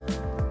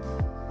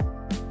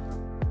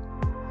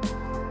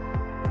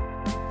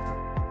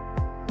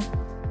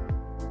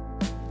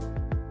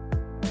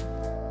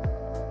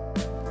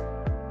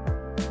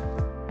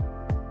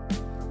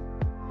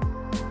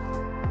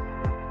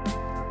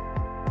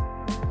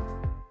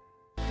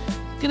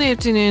Good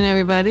afternoon,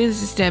 everybody.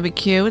 This is Debbie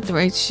Q with The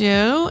Right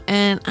Show,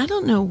 and I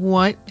don't know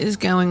what is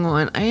going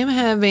on. I am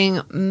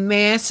having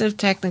massive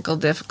technical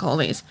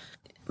difficulties.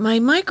 My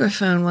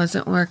microphone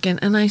wasn't working,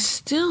 and I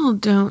still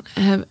don't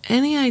have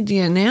any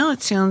idea. Now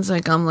it sounds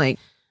like I'm like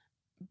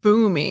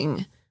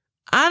booming.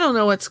 I don't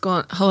know what's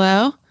going on.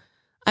 Hello?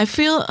 I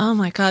feel, oh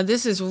my God,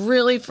 this is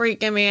really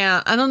freaking me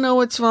out. I don't know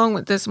what's wrong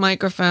with this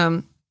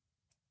microphone.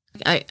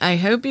 I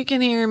hope you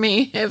can hear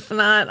me. If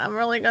not, I'm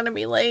really going to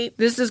be late.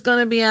 This is going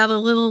to be out a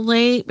little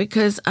late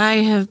because I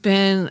have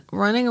been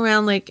running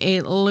around like a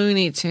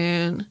Looney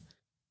Tune.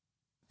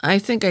 I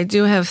think I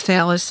do have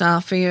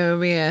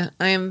thalassophobia.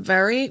 I am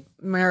very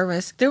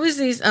nervous.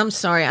 I'm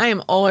sorry, I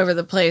am all over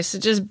the place, so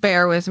just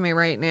bear with me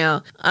right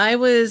now. I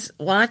was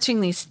watching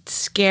these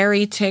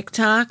scary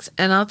TikToks,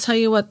 and I'll tell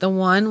you what, the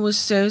one was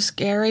so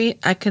scary,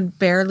 I couldn't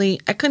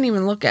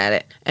even look at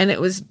it. And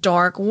it was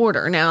dark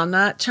water. Now, I'm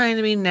not trying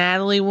to be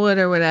Natalie Wood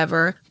or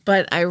whatever,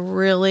 but I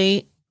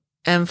really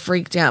am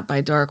freaked out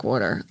by dark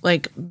water.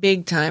 Like,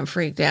 big time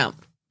freaked out.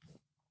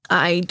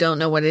 I don't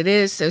know what it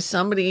is. So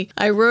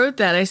I wrote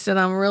that. I said,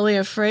 I'm really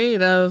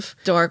afraid of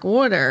dark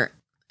water.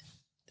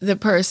 The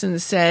person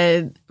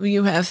said,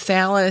 you have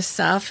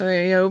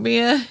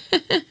thalassophobia,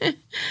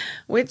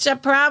 which I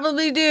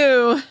probably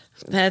do.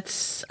 I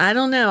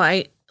don't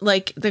know.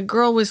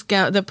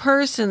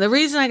 The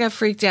reason I got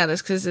freaked out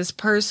is because this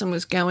person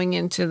was going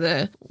into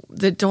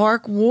the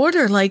dark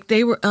water.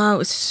 I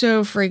was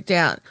so freaked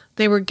out.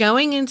 They were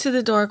going into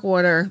the dark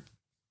water.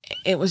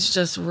 It was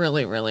just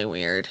really, really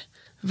weird.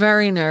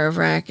 Very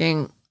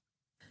nerve-wracking.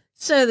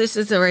 So this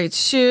is The Right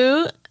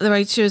Shoe. The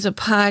Right Shoe is a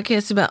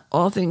podcast about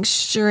all things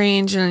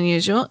strange and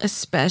unusual,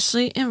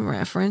 especially in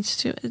reference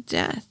to a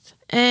death.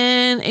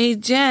 And a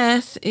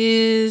death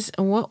is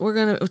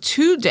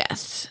two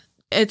deaths.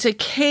 It's a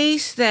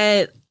case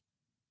that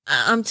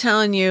I'm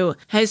telling you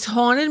has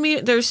haunted me.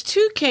 There's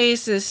two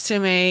cases to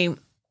me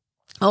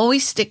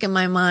always stick in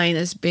my mind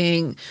as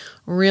being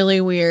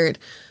really weird.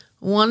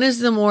 One is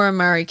the Maura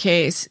Murray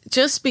case,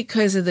 just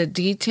because of the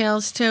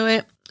details to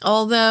it.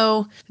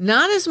 Although,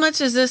 not as much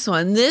as this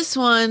one. This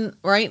one,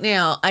 right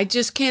now, I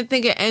just can't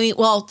think of any.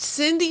 Well,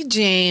 Cindy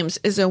James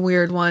is a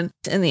weird one.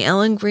 In the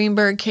Ellen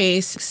Greenberg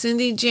case,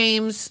 Cindy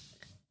James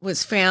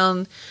was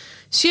found,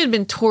 she had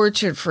been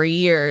tortured for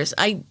years.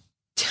 I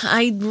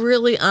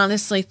really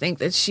honestly think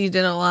that she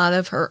did a lot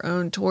of her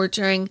own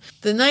torturing.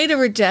 The night of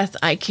her death,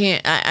 I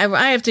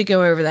have to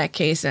go over that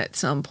case at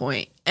some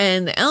point.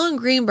 And the Ellen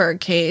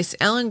Greenberg case,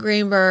 Ellen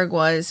Greenberg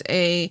was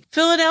a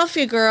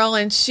Philadelphia girl,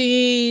 and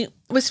she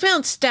was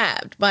found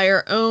stabbed by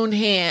her own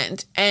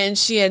hand, and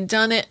she had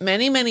done it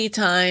many, many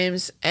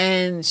times,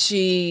 and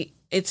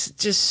it's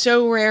just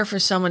so rare for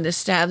someone to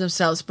stab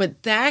themselves.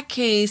 But that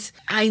case,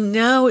 I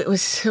know it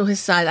was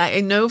suicide.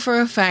 I know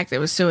for a fact it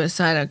was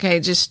suicide,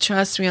 okay? Just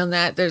trust me on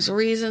that. There's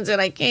reasons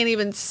that I can't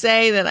even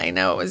say that I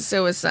know it was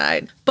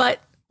suicide. But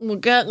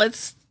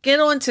let's get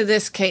on to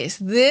this case.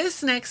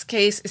 This next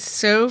case is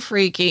so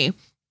freaky,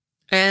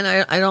 and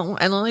I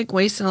don't like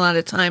wasting a lot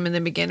of time in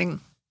the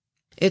beginning.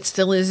 It's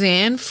the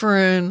Lisanne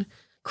Froon,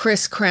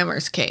 Kris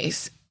Kremers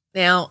case.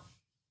 Now,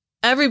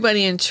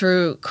 everybody in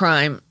true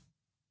crime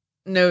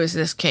knows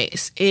this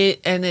case.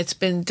 It's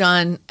been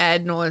done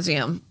ad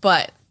nauseum,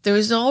 but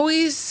there's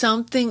always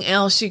something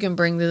else you can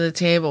bring to the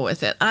table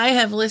with it. I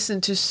have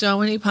listened to so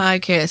many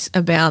podcasts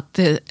about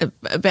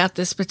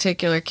this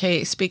particular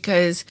case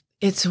because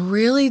it's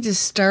really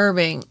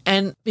disturbing,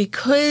 and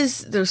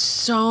because there's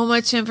so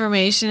much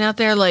information out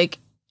there,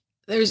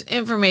 there's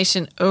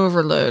information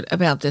overload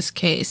about this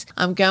case.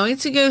 I'm going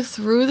to go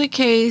through the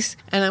case,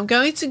 and I'm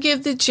going to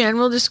give the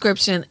general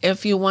description.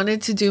 If you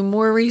wanted to do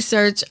more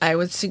research, I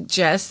would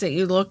suggest that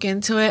you look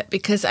into it,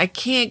 because I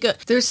can't go.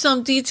 There's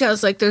some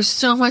details, there's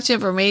so much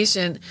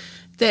information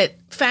that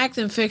fact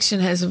and fiction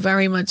has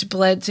very much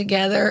bled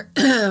together.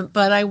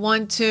 But I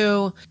want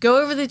to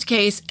go over the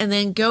case and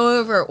then go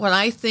over what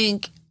I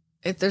think.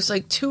 If there's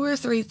two or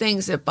three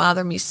things that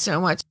bother me so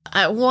much.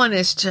 One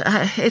is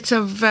it's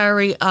a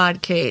very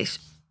odd case,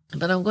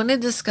 but I'm going to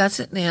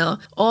discuss it now.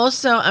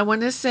 Also, I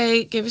want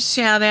to give a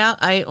shout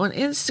out. On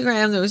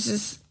Instagram, there was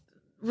this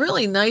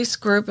really nice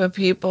group of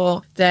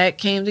people that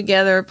came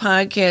together,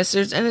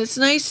 podcasters, and it's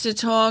nice to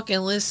talk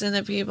and listen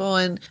to people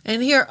and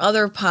hear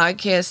other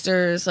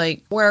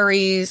podcasters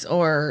worries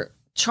or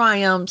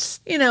triumphs.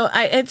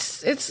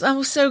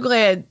 I'm so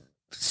glad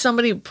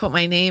somebody put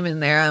my name in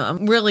there.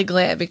 I'm really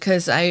glad,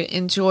 because I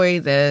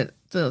enjoy the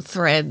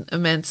thread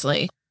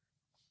immensely.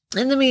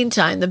 In the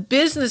meantime, the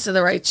business of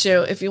The Right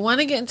Shoe. If you want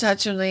to get in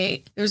touch with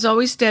me, there's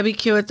always Debbie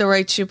Q at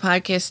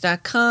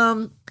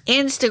therightshoepodcast.com.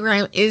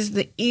 Instagram is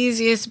the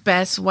easiest,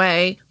 best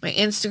way. My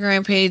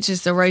Instagram page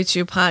is The Right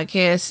Shoe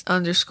Podcast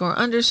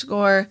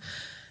 __.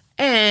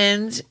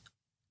 And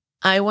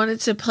I wanted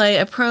to play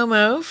a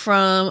promo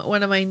from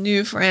one of my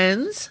new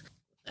friends.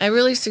 I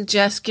really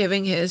suggest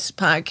giving his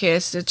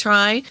podcast a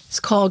try. It's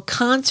called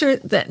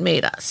Concert That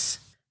Made Us.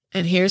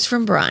 And here's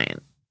from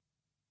Brian.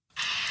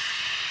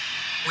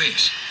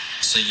 Wait,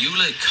 so you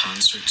like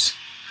concerts,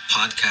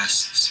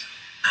 podcasts,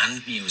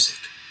 and music?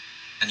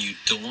 and you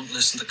don't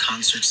listen to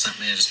Concerts That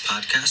Made Us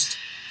podcast,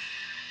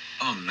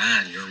 oh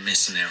man, you're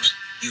missing out.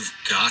 You've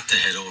got to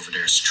head over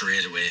there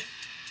straight away.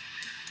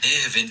 They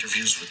have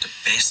interviews with the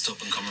best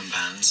up-and-coming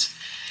bands,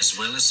 as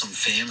well as some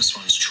famous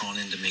ones thrown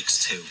in the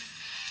mix too.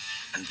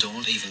 And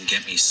don't even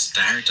get me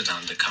started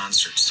on the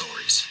concert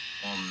stories.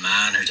 Oh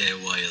man, are they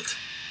wild.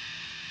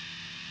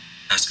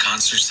 That's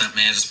Concerts That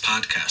Made Us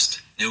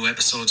podcast. New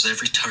episodes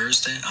every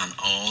Thursday on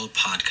all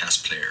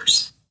podcast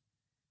players.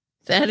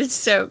 That is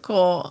so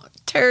cool.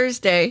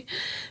 Thursday.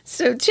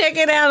 So check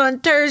it out on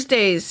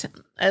Thursdays.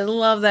 I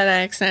love that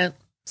accent.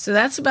 So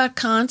that's about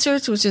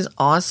concerts, which is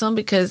awesome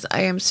because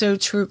I am so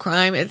true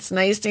crime. It's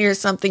nice to hear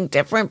something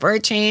different for a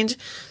change.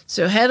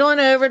 So head on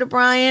over to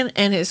Brian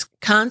and his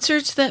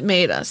Concerts That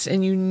Made Us.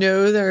 And you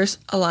know there's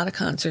a lot of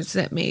concerts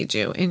that made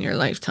you in your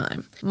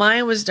lifetime.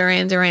 Mine was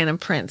Duran Duran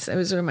and Prince.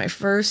 Those were my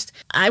first.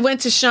 I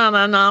went to Sha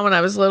Na Na when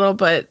I was little,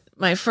 but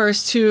my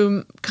first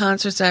two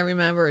concerts I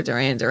remember are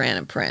Duran Duran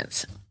and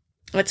Prince.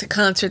 That's a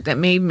concert that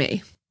made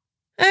me.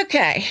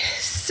 Okay,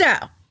 so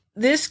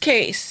this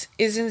case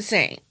is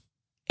insane.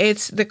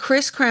 It's the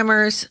Kris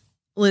Kremers,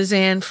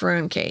 Lisanne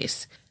Froon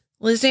case.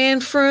 Lisanne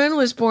Froon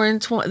was born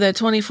the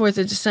 24th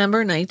of December,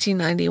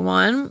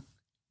 1991.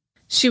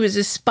 She was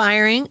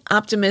aspiring,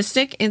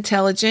 optimistic,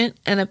 intelligent,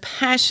 and a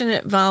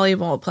passionate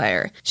volleyball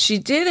player. She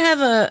did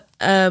have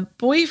a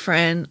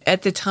boyfriend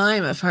at the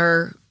time of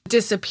her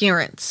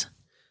disappearance.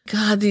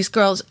 God, these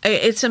girls,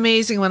 it's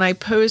amazing when I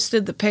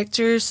posted the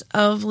pictures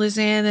of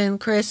Lisanne and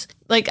Kris.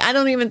 Like, I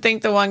don't even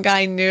think the one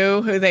guy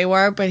knew who they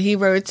were, but he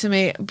wrote to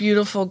me,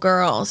 beautiful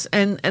girls.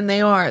 And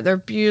they're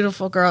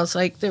beautiful girls.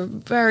 Like, they're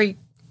very,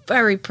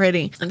 very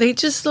pretty. They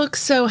just look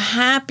so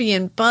happy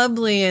and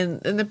bubbly,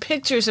 and the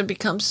pictures have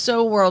become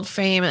so world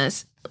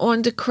famous.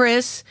 On to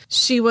Kris,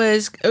 she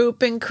was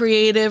open,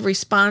 creative,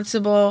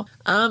 responsible.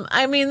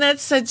 I mean,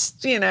 that's such,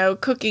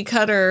 cookie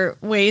cutter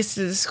ways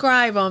to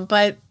describe them,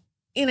 but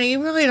you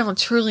really don't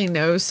truly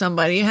know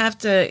somebody.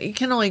 You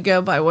can only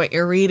go by what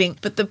you're reading.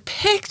 But the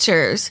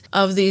pictures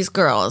of these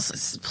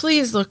girls,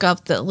 please look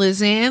up the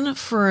Lisanne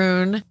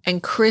Froon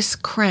and Kris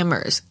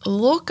Kremers.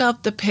 Look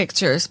up the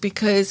pictures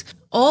because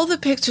all the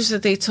pictures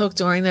that they took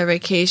during their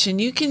vacation,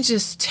 you can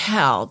just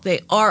tell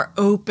they are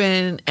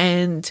open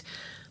and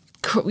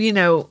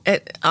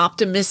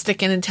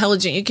optimistic and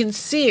intelligent. You can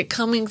see it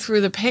coming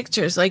through the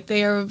pictures. Like,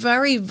 they are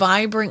very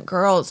vibrant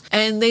girls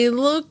and they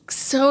look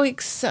so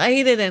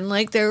excited and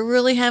like they're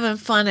really having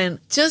fun. And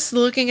just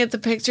looking at the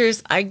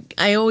pictures,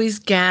 I always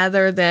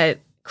gather that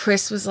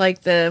Kris was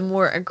like the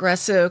more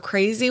aggressive,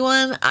 crazy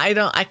one.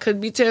 I could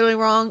be totally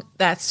wrong.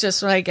 That's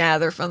just what I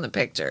gather from the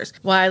pictures.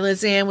 While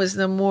Lisanne was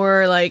the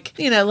more like,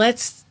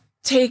 let's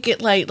take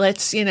it light.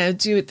 Let's,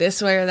 do it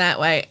this way or that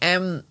way.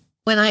 And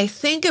when I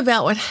think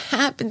about what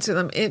happened to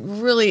them, it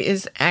really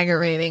is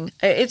aggravating.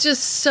 It's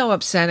just so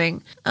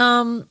upsetting.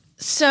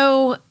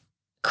 So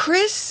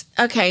Kris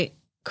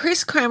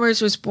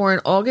Kremers was born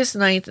August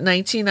 9th,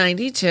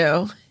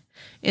 1992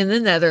 in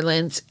the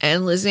Netherlands,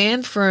 and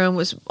Lisanne Froon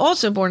was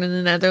also born in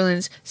the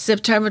Netherlands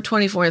September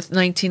 24th,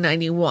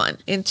 1991.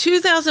 In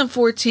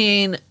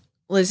 2014,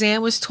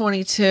 Lisanne was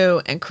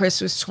 22 and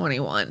Kris was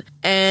 21.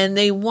 And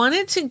they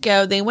went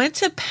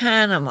to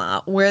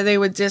Panama where they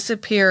would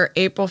disappear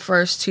April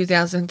 1st,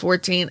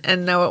 2014.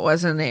 And no, it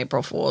wasn't an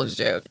April Fool's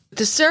joke.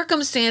 The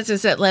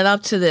circumstances that led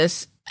up to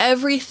this,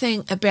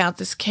 everything about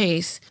this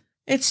case,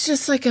 it's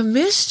just like a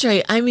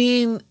mystery. I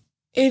mean,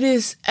 it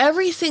is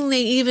everything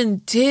they even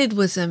did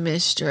was a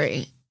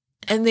mystery.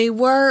 And they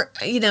were,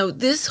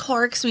 this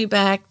harks me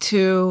back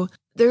to,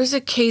 there's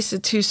a case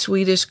of two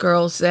Swedish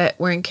girls that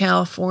were in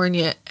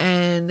California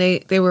and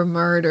they were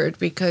murdered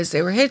because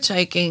they were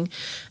hitchhiking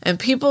and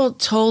people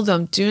told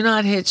them, do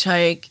not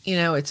hitchhike.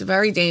 It's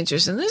very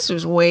dangerous. And this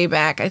was way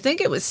back. I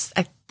think it was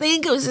the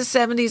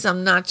 70s.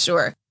 I'm not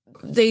sure.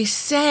 They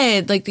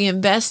said, like, the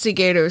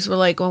investigators were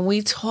like, when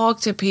we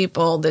talked to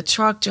people, the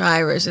truck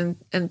drivers and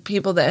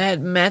people that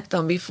had met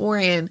them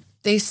beforehand,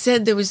 they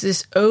said there was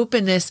this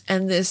openness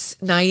and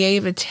this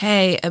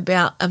naivete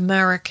about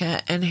America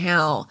and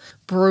how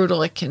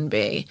brutal it can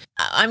be.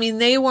 I mean,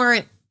 they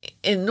weren't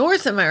in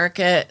North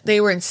America, they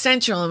were in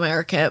Central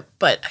America,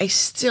 but I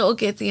still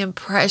get the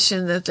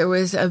impression that there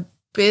was a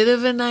bit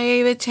of a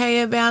naivete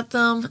about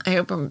them. I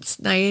hope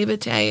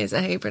naivete is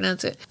that how you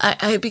pronounce it?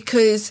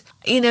 Because,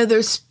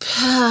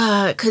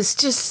 because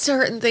just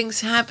certain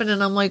things happen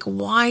and I'm like,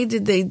 why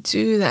did they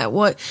do that?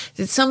 What,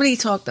 did somebody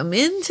talk them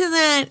into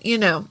that?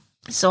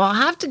 So I'll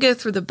have to go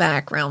through the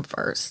background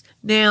first.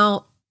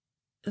 Now,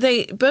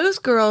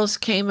 both girls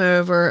came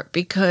over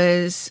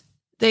because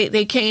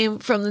they came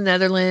from the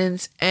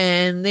Netherlands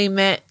and they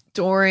met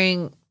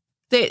during,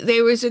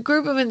 there was a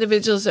group of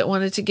individuals that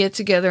wanted to get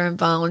together and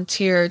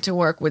volunteer to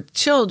work with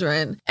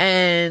children.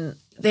 And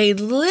they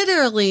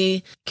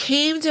literally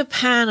came to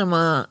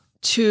Panama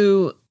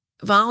to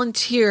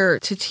volunteer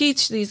to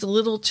teach these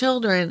little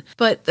children.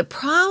 But the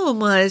problem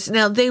was,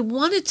 now they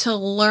wanted to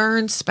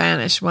learn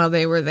Spanish while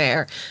they were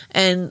there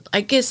and I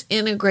guess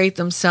integrate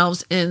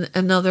themselves in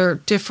another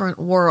different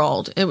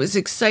world. It was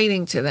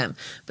exciting to them.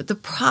 But the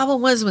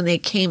problem was when they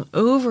came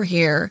over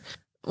here,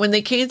 when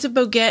they came to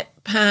Boquete,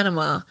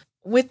 Panama,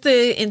 with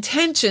the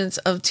intentions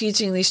of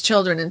teaching these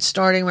children and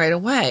starting right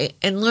away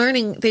and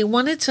learning, they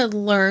wanted to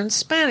learn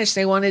Spanish.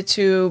 They wanted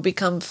to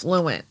become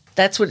fluent.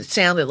 That's what it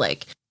sounded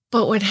like.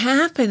 But what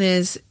happened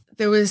is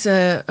there was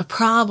a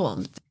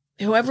problem.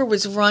 Whoever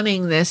was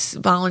running this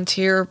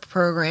volunteer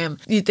program,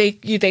 they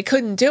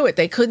couldn't do it.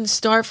 They couldn't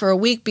start for a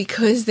week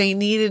because they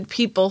needed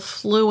people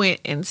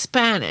fluent in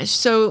Spanish.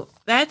 So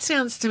that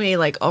sounds to me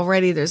like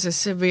already there's a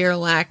severe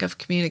lack of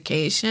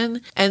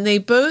communication. And they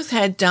both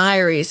had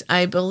diaries.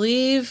 I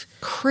believe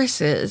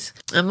Kris's,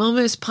 I'm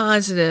almost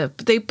positive,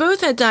 but they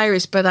both had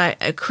diaries,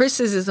 but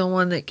Kris's is the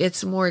one that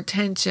gets more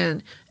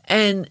attention.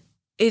 And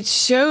it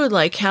showed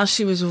like how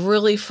she was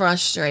really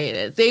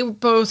frustrated. They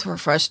both were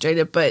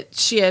frustrated, but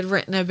she had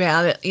written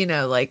about it,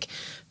 like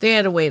they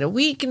had to wait a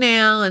week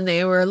now and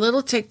they were a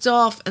little ticked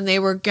off and they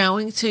were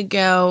going to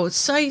go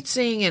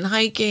sightseeing and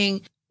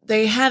hiking.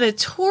 They had a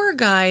tour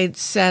guide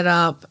set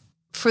up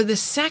for the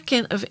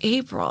 2nd of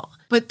April,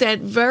 but that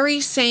very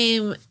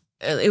same,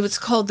 it was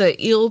called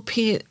the Il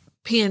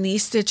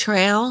Pianista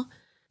Trail.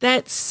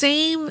 That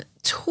same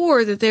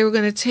tour that they were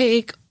going to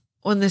take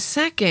on the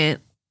 2nd,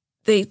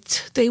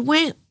 they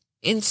went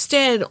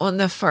instead on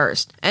the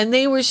 1st, and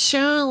they were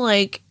shown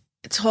like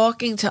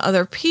talking to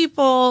other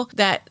people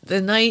that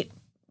the night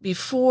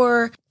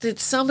before. Did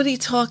somebody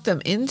talk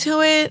them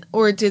into it,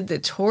 or did the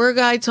tour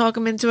guide talk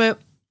them into it?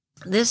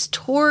 This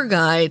tour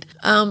guide,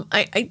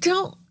 I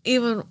don't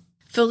even,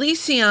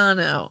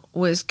 Feliciano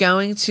was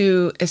going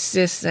to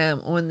assist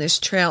them on this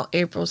trail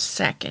April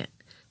 2nd,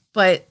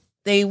 but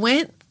they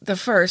went the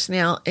 1st.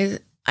 Now,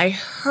 I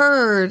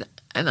heard,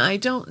 and I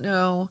don't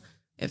know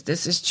if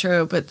this is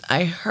true, but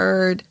I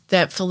heard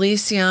that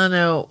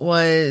Feliciano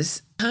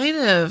was kind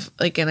of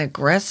like an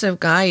aggressive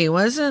guy. There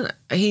was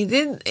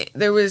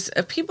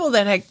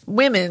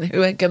women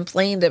who had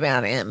complained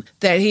about him,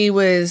 that he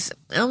was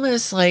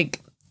almost like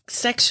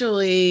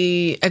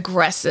sexually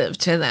aggressive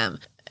to them,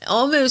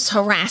 almost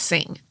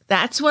harassing.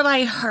 That's what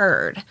I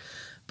heard.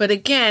 But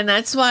again,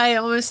 that's why I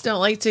almost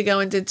don't like to go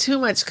into too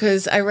much,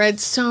 because I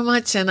read so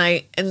much and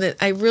I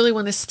really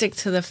want to stick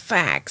to the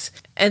facts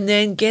and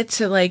then get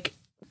to like,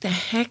 the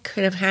heck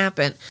could have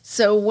happened.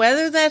 So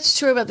whether that's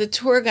true about the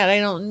tour guide, I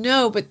don't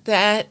know, but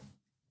that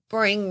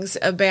brings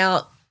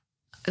about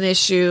an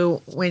issue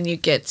when you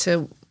get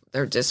to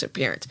their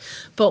disappearance.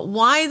 But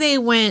why they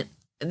went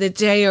the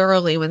day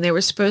early when they were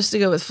supposed to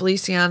go with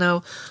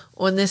Feliciano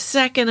on the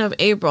 2nd of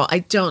April, I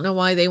don't know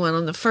why they went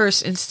on the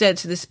 1st instead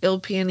to this Il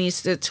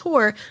Pianista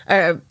tour,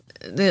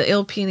 the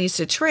Il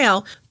Pianista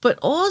Trail. But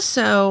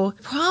also,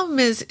 the problem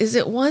is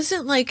it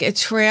wasn't like a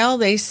trail.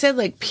 They said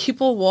like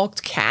people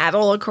walked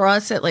cattle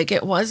across it. Like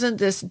it wasn't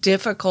this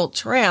difficult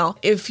trail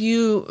if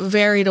you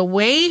varied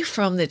away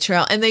from the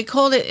trail. And they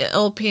called it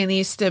Il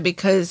Pianista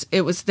because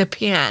it was the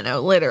piano.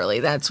 Literally,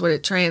 that's what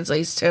it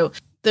translates to.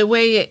 The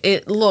way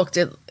it looked,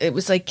 it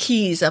was like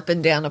keys up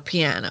and down a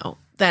piano.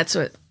 That's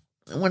what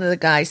one of the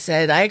guys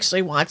said. I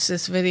actually watched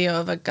this video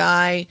of a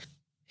guy.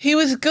 He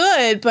was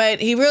good, but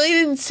he really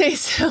didn't say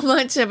so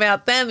much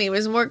about them. He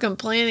was more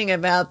complaining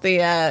about the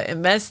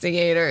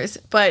investigators.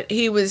 But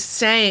he was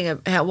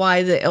saying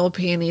why the Il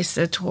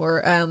Pianista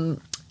tour,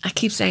 I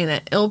keep saying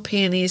that, Il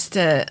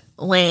Pianista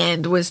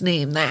land was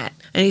named that.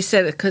 And he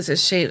said it because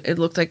it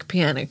looked like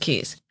piano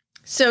keys.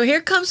 So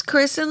here comes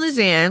Kris and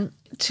Lisanne,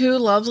 two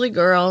lovely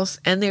girls,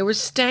 and they were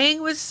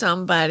staying with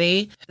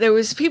somebody. There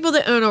was people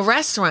that own a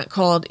restaurant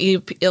called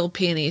Il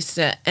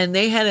Pianista, and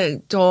they had a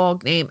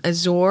dog named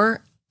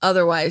Azor,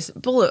 otherwise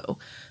Blue,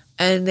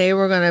 and they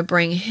were going to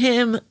bring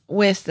him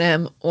with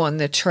them on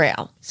the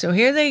trail. So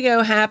here they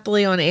go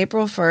happily on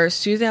April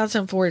 1st,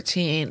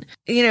 2014.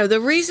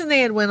 The reason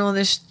they had went on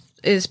this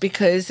is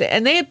because,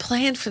 and they had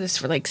planned for this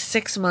for like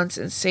 6 months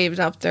and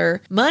saved up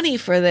their money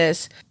for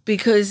this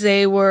because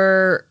it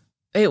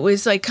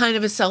was like kind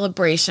of a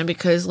celebration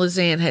because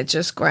Lisanne had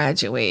just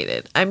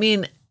graduated. I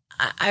mean,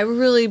 I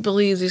really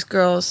believe these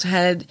girls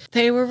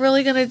they were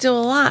really going to do a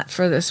lot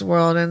for this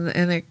world,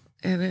 and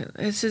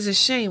this is a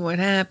shame what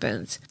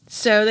happens.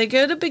 So they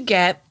go to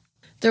Boquete.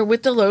 They're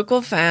with the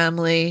local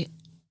family,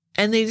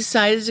 and they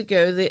decided to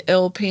go to the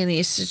Il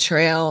Pianista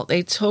Trail.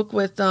 They took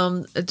with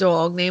them a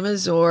dog named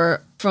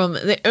Azor from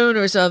the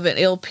owners of an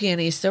Il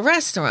Pianista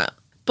restaurant.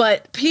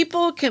 But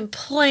people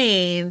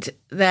complained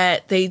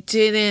that they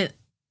didn't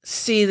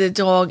see the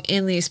dog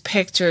in these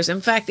pictures.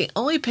 In fact, the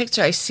only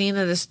picture I seen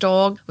of this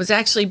dog was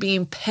actually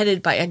being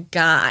petted by a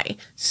guy.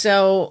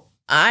 So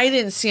I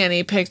didn't see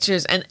any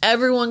pictures, and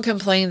everyone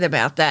complained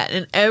about that.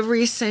 In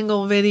every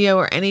single video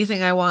or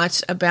anything I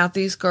watched about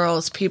these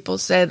girls, people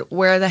said,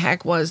 where the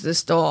heck was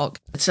this dog?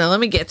 So let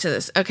me get to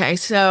this. Okay,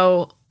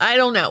 so I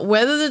don't know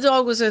whether the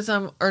dog was with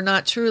them or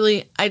not.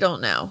 Truly, I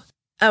don't know.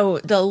 Oh,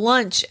 the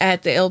lunch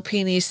at the Il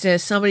Pianista,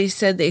 somebody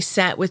said they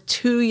sat with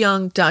 2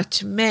 young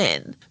Dutch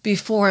men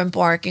before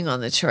embarking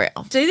on the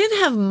trail. They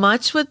didn't have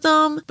much with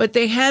them, but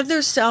they had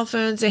their cell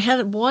phones. They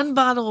had 1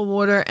 bottle of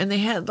water, and they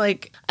had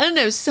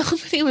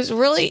somebody was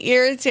really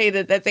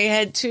irritated that they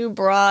had 2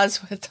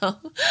 bras with them.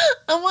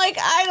 I'm like,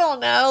 I don't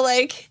know.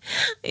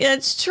 Yeah,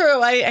 it's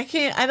true.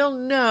 I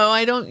don't know.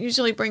 I don't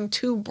usually bring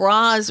 2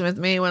 bras with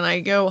me when I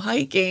go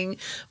hiking,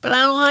 but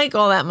I don't hike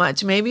all that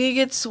much. Maybe you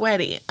get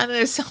sweaty. I don't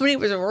know. Somebody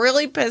was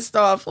really pissed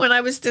off when I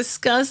was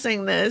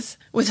discussing this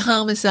with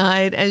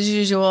homicide, as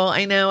usual.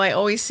 I know I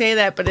always say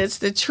that, but it's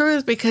the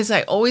truth because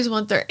I always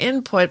want their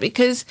input,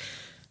 because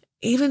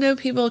even though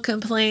people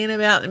complain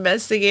about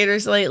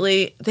investigators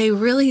lately, they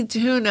really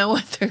do know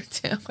what they're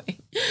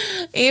doing.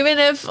 Even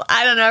if,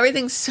 I don't know,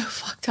 everything's so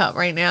fucked up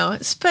right now,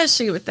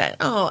 especially with that.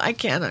 Oh, I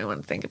don't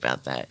want to think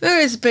about that.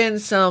 There has been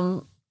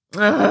some,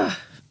 I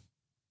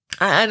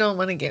don't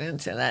want to get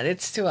into that.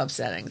 It's too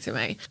upsetting to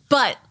me.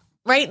 But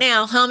right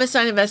now,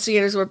 homicide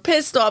investigators were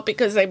pissed off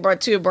because they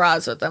brought 2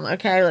 bras with them.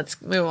 Okay, let's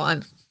move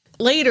on.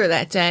 Later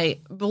that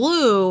day,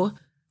 Blue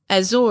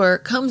Azure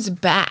comes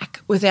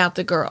back without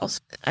the girls.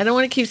 I don't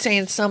want to keep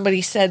saying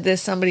somebody said this,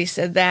 somebody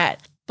said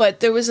that, but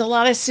there was a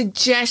lot of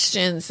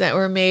suggestions that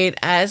were made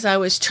as I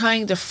was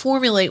trying to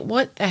formulate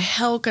what the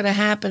hell could have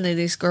happened to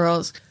these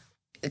girls.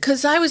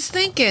 Because I was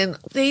thinking,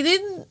 they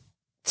didn't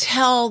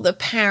tell the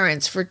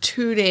parents for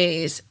 2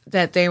 days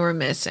that they were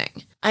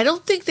missing. I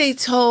don't think they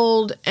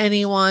told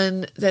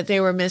anyone that they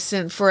were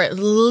missing for at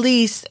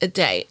least a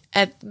day,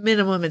 at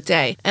minimum a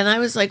day. And I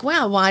was like,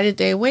 wow, why did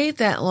they wait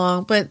that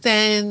long? But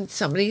then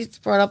somebody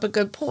brought up a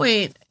good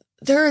point.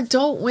 They're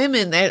adult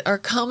women that are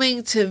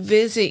coming to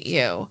visit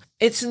you.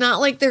 It's not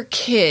like they're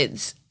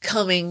kids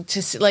coming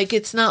to see,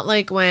 it's not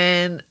like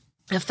when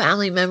a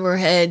family member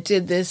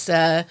did this,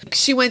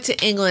 she went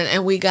to England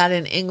and we got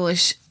an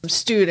English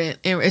student,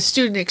 a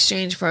student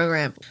exchange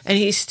program, and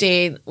he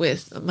stayed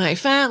with my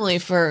family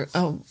for,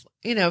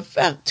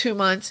 about 2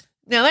 months.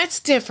 Now that's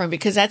different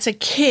because that's a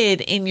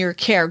kid in your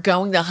care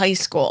going to high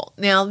school.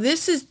 Now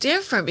this is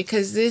different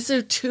because these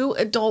are 2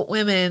 adult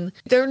women.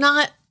 They're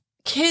not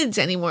kids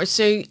anymore.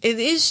 So it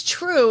is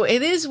true.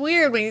 It is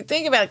weird when you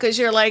think about it because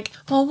you're like,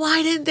 well,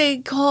 why didn't they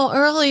call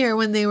earlier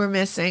when they were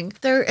missing?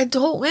 They're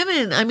adult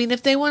women. I mean,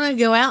 if they want to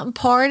go out and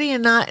party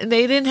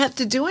they didn't have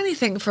to do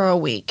anything for a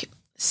week.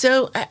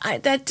 So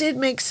that did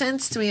make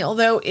sense to me,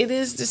 although it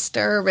is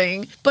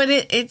disturbing. But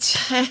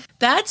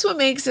that's what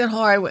makes it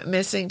hard with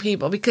missing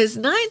people, because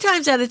 9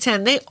 times out of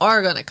 10, they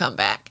are going to come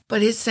back.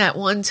 But it's that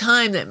one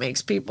time that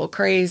makes people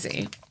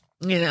crazy.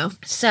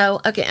 So,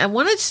 okay, I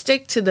want to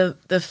stick to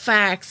the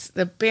facts,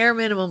 the bare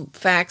minimum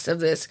facts of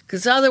this,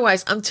 because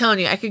otherwise, I'm telling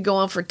you, I could go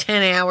on for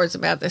 10 hours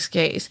about this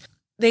case.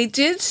 They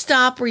did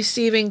stop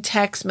receiving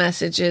text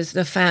messages,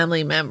 the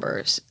family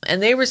members,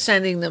 and they were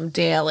sending them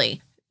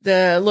daily.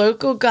 The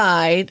local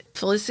guide,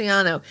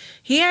 Feliciano,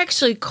 he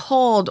actually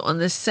called on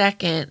the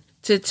 2nd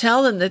to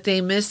tell them that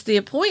they missed the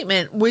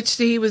appointment, which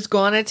he was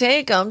going to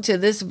take them to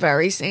this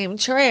very same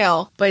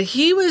trail. But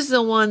he was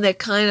the one that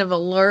kind of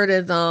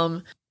alerted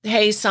them,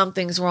 hey,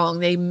 something's wrong.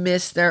 They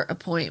missed their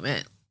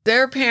appointment.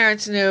 Their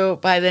parents knew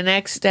by the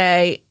next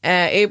day,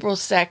 April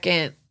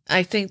 2nd.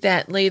 I think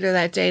that later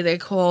that day they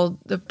called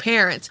the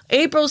parents.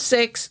 April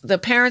 6th, the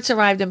parents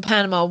arrived in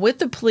Panama with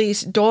the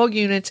police, dog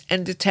units,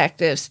 and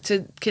detectives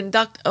to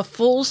conduct a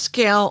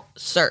full-scale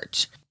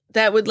search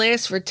that would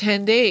last for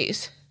 10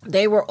 days.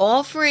 They were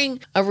offering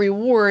a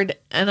reward,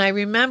 and I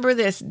remember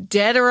this,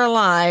 dead or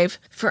alive,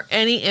 for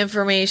any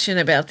information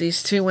about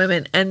these 2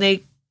 women.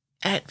 And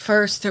at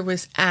first, there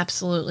was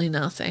absolutely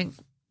nothing.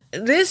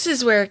 This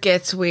is where it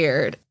gets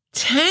weird.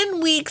 10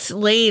 weeks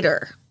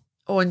later,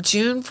 on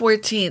June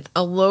 14th,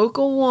 a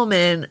local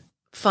woman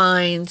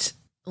finds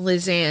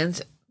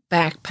Lisanne's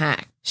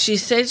backpack. She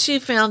said she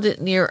found it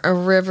near a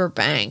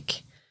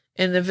riverbank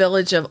in the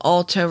village of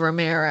Alto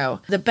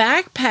Romero. The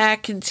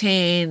backpack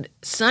contained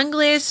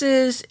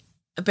sunglasses,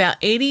 about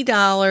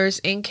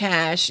 $80 in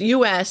cash,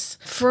 U.S.,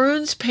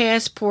 Froon's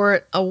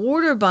passport, a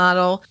water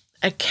bottle,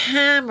 a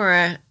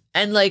camera,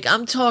 and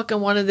I'm talking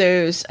one of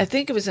those, I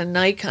think it was a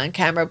Nikon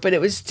camera, but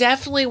it was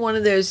definitely one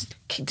of those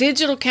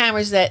digital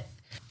cameras that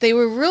they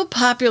were real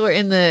popular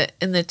in the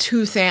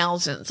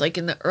 2000s,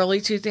 in the early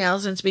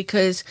 2000s,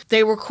 because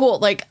they were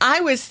cool.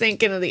 I was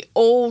thinking of the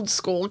old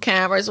school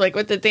cameras,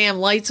 with the damn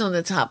lights on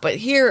the top. But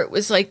here it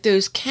was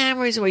those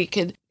cameras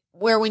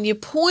where when you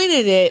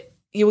pointed it,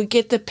 you would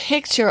get the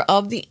picture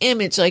of the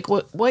image,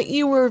 what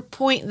you were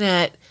pointing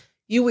at,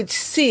 you would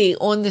see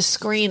on the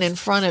screen in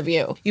front of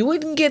you. You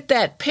wouldn't get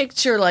that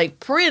picture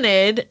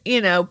printed,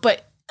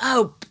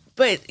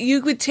 but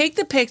you would take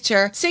the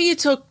picture, say you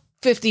took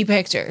 50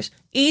 pictures.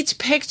 Each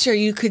picture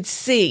you could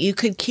see, you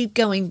could keep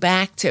going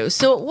back to.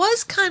 So it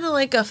was kind of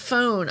like a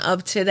phone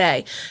of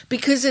today,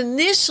 because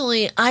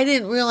initially I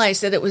didn't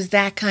realize that it was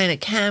that kind of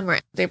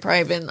camera. They've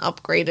probably been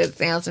upgraded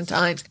 1,000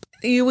 times.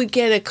 You would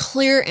get a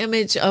clear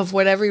image of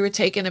whatever you were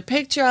taking a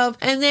picture of,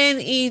 and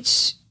then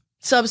each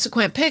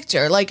subsequent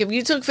picture. If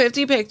you took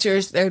 50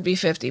 pictures, there'd be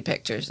 50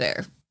 pictures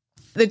there.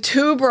 The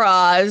 2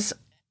 bras,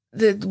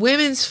 the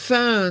women's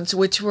phones,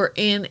 which were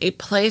in a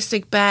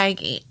plastic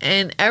baggie,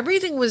 and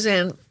everything was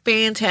in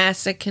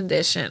fantastic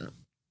condition.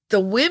 The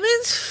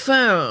women's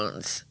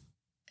phones,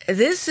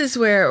 this is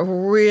where it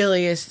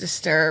really is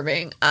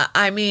disturbing.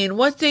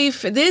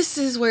 This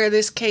is where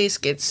this case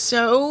gets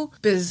so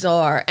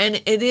bizarre,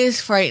 and it is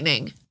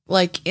frightening.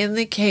 Like, in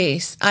the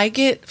case, I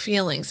get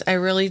feelings, I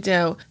really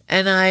do.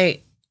 And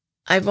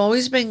I've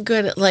always been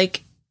good at,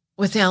 like,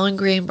 with Ellen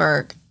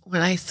Greenberg,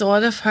 when I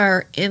thought of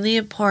her in the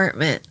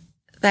apartment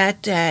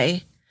that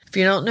day. If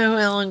you don't know who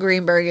Ellen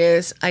Greenberg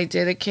is, I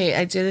did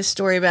a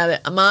story about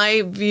it.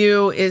 My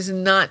view is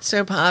not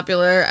so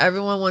popular.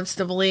 Everyone wants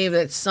to believe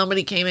that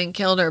somebody came and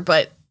killed her,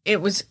 but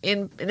it was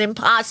an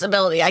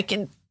impossibility. I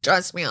can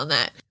trust me on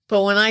that.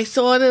 But when I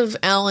thought of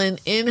Ellen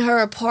in her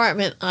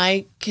apartment,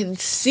 I can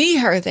see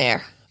her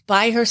there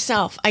by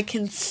herself. I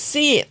can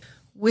see it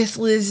with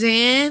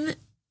Lisanne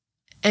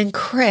and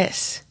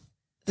Kris.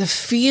 The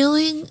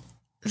feeling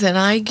that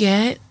I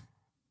get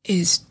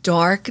is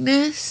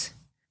darkness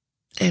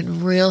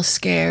and real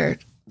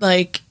scared.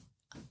 Like,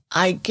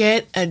 I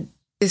get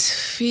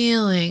this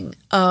feeling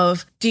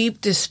of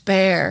deep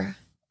despair,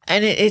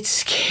 and it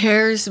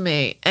scares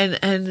me.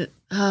 And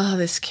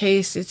this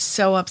case, it's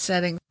so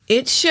upsetting.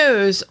 It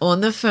shows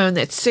on the phone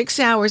that 6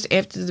 hours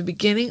after the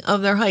beginning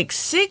of their hike,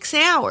 6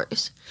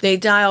 hours, they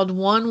dialed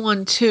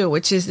 112,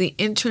 which is the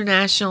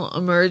international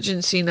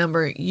emergency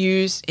number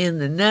used in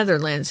the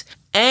Netherlands,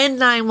 and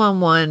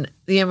 911,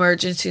 the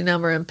emergency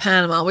number in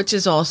Panama, which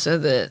is also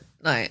the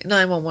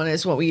 911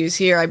 is what we use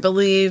here. I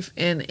believe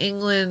in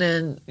England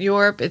and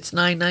Europe, it's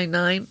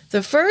 999.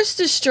 The first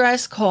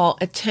distress call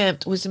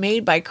attempt was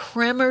made by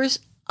Kremers'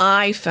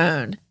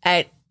 iPhone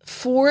at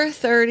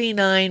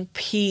 4:39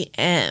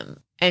 p.m.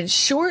 And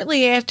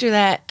shortly after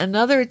that,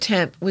 another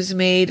attempt was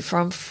made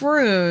from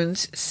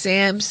Froon's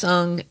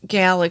Samsung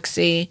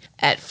Galaxy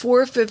at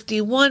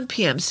 4:51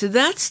 p.m. So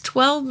that's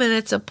 12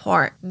 minutes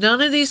apart. None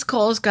of these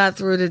calls got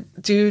through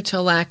due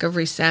to lack of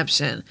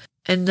reception.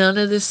 And none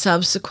of the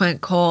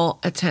subsequent call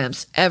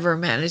attempts ever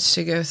managed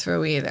to go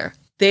through either.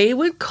 They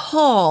would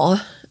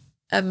call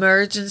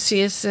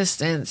emergency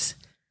assistance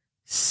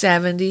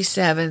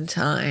 77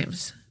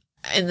 times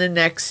in the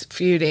next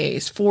few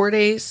days, 4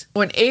 days.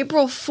 On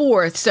April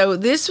 4th, so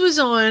this was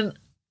on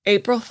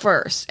April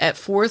 1st at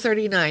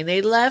 4:39.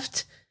 They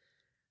left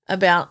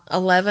about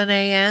 11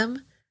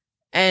 a.m.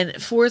 and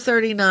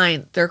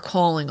 4:39, they're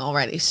calling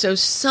already. So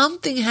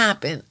something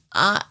happened.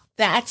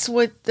 That's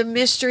what the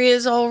mystery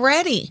is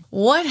already.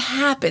 What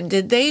happened?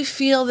 Did they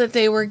feel that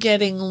they were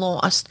getting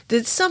lost?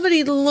 Did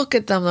somebody look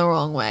at them the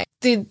wrong way?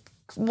 Did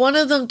one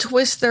of them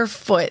twist their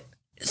foot?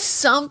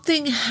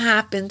 Something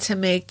happened to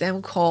make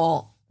them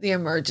call the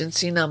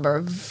emergency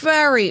number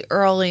very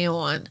early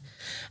on.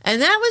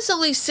 And that was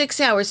only 6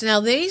 hours.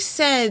 Now, they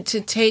said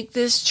to take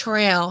this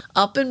trail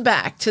up and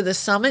back to the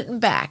summit and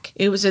back.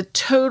 It was a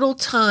total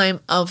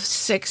time of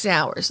 6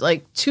 hours,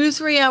 like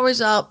 2-3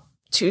 hours up,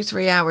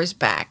 2-3 hours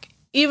back.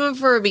 Even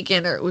for a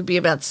beginner, it would be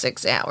about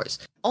 6 hours.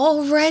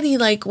 Already,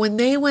 like, when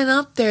they went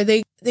up there,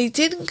 they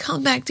didn't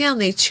come back down.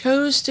 They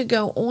chose to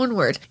go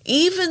onward.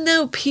 Even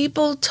though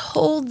people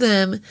told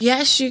them,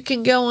 yes, you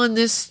can go on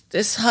this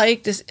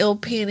hike, this Il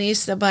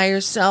Pianista by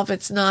yourself.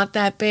 It's not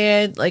that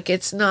bad. Like,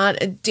 it's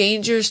not a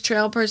dangerous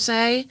trail per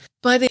se.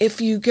 But if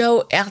you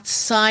go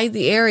outside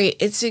the area,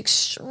 it's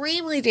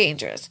extremely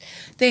dangerous.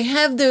 They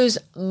have those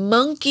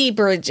monkey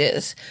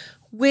bridges,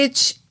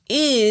 which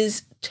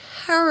is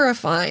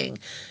terrifying.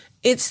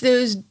 It's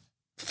those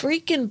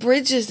freaking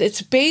bridges.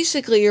 It's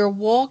basically you're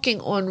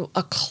walking on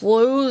a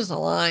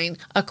clothesline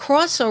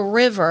across a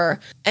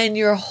river, and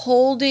you're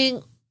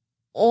holding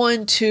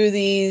on to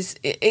these.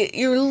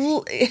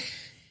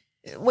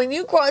 When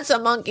you cross a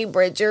monkey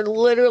bridge, you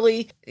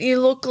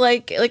look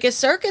like a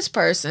circus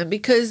person,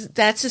 because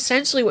that's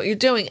essentially what you're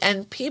doing.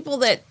 And people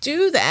that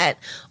do that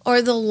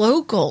are the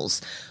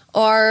locals,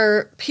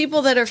 are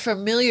people that are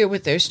familiar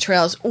with those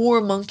trails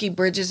or monkey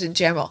bridges in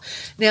general.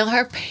 Now,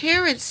 her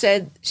parents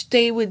said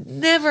they would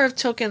never have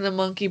taken the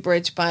monkey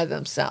bridge by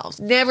themselves.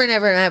 Never,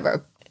 never,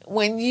 never.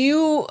 When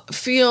you're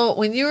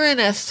in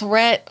a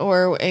threat,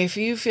 or if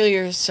you feel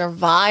your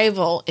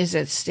survival is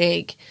at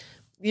stake,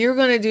 you're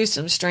going to do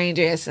some strange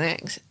ass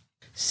things.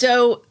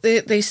 So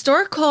they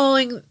start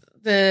calling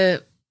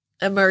the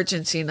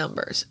emergency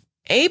numbers.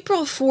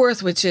 April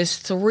 4th, which is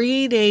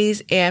 3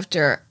 days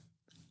after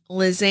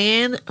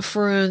Lisanne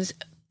Froon's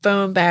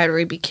phone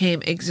battery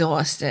became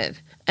exhausted,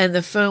 and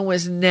the phone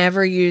was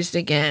never used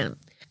again.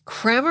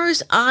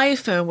 Kremers'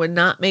 iPhone would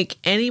not make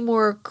any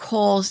more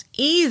calls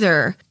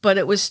either, but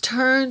it was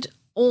turned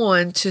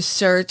on to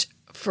search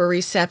for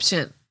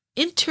reception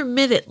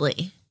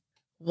intermittently.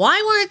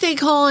 Why weren't they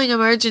calling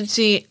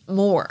emergency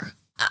more?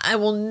 I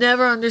will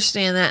never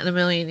understand that in a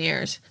million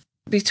years.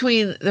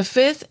 Between the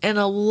 5th and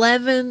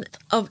 11th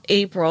of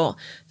April,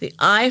 the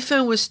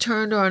iPhone was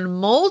turned on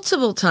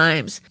multiple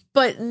times,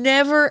 but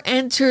never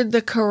entered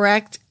the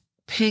correct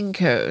PIN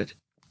code.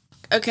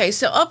 Okay,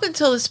 so up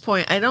until this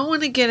point, I don't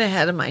want to get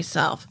ahead of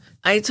myself.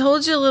 I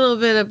told you a little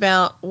bit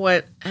about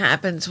what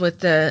happens with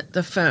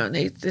the phone.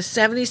 The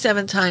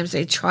 77 times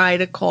they try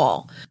to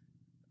call.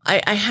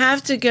 I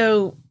have to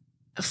go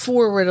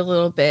forward a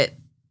little bit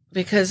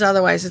because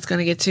otherwise it's going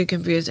to get too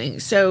confusing.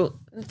 So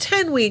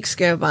 10 weeks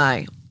go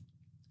by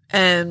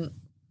and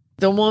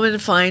the woman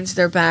finds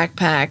their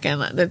backpack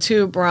and the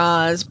 2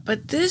 bras,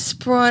 but this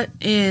brought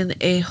in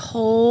a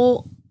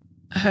whole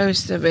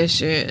host of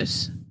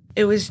issues.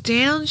 It was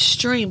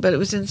downstream, but it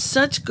was in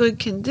such good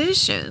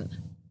condition.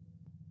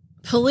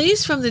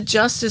 Police from the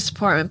Justice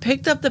Department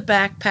picked up the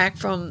backpack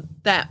from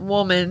that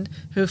woman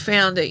who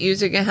found it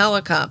using a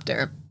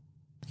helicopter.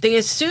 They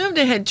assumed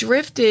it had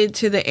drifted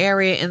to the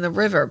area in the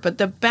river, but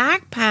the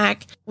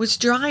backpack was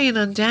dry and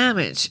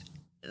undamaged.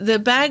 The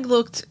bag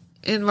looked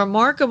in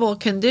remarkable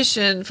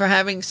condition for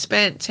having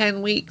spent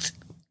 10 weeks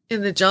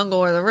in the jungle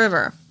or the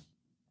river.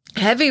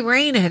 Heavy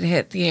rain had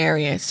hit the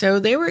area, so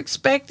they were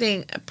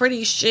expecting a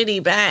pretty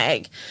shitty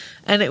bag,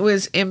 and it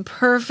was in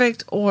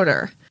perfect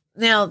order.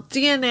 Now,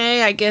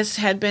 DNA, I guess,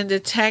 had been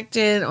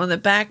detected on the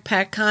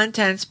backpack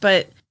contents,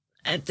 but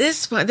at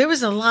this point, there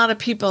was a lot of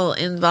people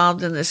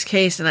involved in this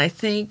case, and I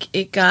think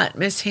it got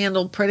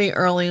mishandled pretty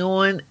early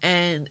on,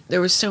 and there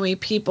were so many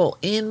people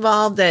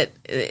involved that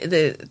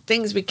the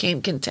things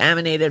became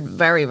contaminated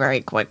very,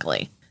 very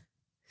quickly.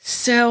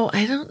 So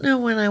I don't know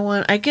when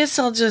I guess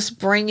I'll just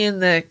bring in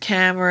the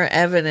camera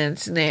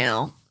evidence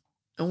now,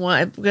 and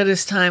as good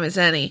as time as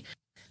any.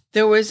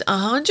 There was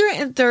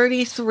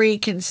 133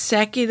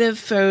 consecutive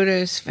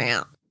photos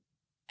found.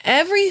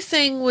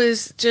 Everything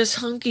was just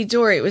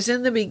hunky-dory. It was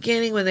in the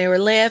beginning when they were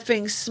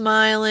laughing,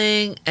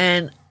 smiling,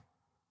 and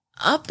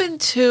up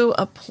until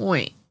a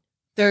point.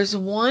 There's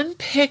one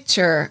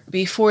picture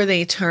before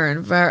they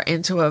turn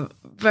into a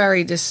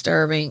very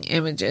disturbing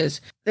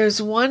images.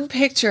 There's one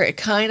picture, it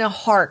kind of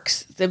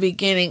harks the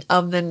beginning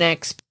of the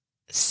next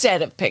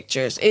set of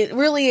pictures. It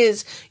really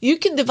is. You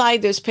can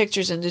divide those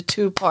pictures into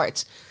 2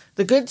 parts.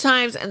 The good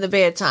times and the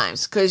bad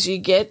times, because you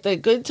get the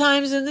good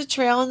times in the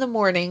trail in the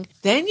morning.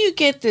 Then you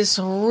get this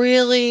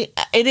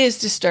it is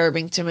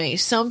disturbing to me.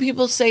 Some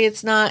people say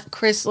it's not.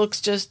 Kris looks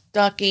just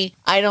ducky.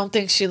 I don't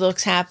think she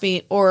looks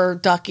happy or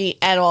ducky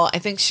at all. I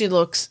think she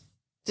looks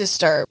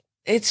disturbed.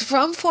 It's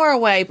from far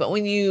away, but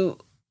when you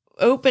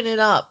open it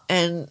up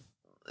and,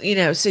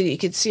 so you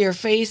can see her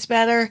face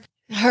better,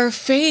 her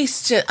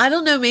face, I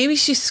don't know, maybe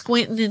she's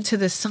squinting into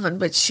the sun,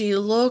 but she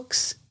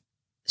looks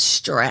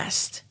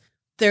stressed.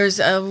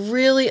 There's a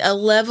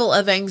level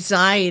of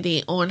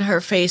anxiety on her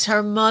face.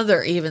 Her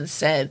mother even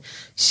said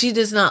she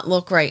does not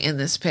look right in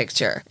this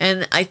picture.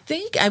 And I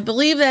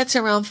believe that's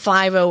around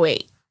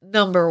 508,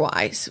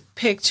 number-wise,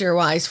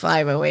 picture-wise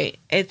 508.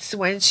 It's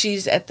when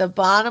she's at the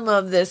bottom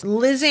of this.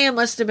 Lisanne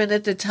must have been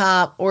at the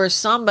top, or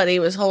somebody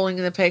was holding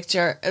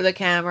the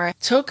camera,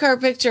 took her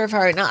picture of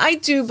her. Now, I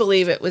do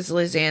believe it was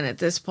Lisanne at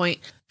this point.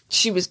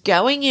 She was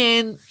going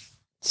in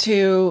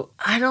to,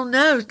 I don't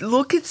know,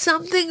 look at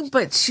something,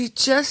 but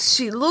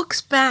she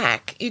looks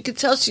back. You can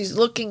tell she's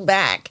looking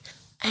back,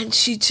 and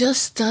she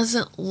just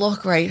doesn't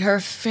look right. Her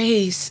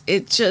face,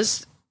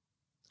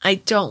 I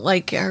don't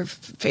like her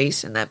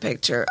face in that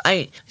picture.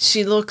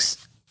 She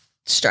looks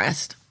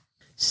stressed.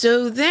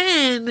 So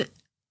then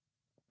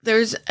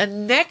there's a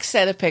next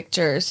set of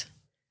pictures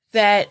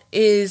that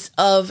is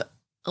of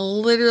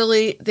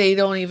literally, they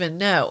don't even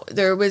know.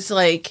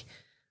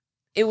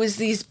 It was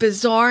these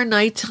bizarre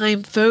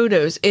nighttime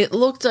photos. It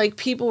looked like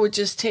people were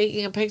just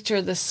taking a picture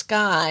of the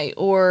sky,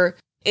 or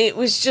it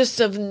was just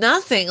of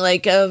nothing,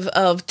 like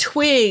of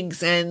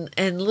twigs and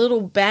little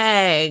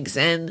bags.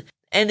 And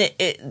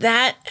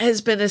that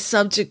has been a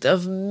subject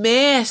of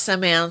mass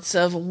amounts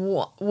of,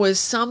 was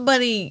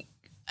somebody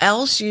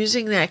else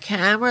using that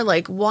camera?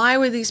 Like, why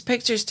were these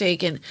pictures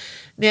taken?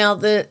 Now,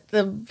 the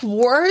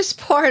worst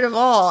part of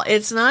all,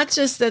 it's not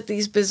just that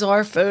these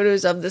bizarre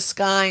photos of the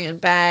sky and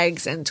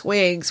bags and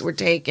twigs were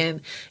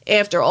taken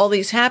after all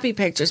these happy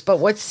pictures, but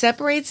what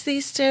separates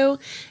these two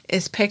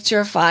is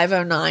picture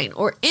 509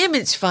 or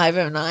image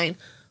 509,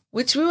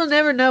 which we will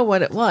never know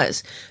what it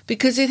was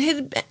because it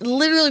had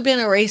literally been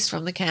erased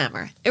from the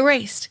camera.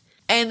 Erased.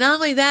 And not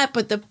only that,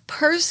 but the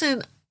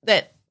person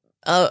that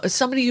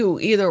somebody who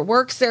either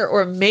works there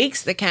or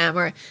makes the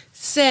camera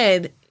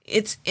said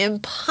it's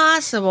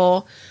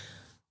impossible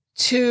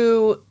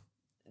to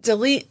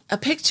delete a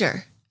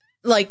picture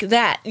like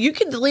that. You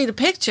can delete a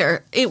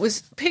picture. It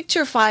was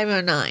picture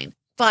 509.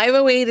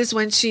 508 is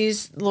when she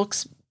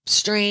looks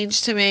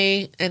strange to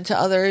me and to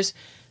others.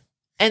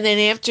 And then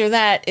after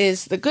that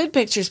is the good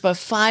pictures. But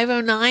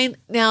 509,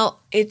 now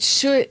it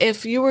should,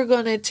 if you were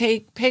going to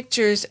take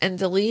pictures and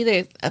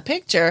delete a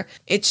picture,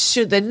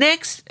 the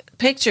next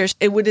pictures,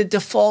 it would have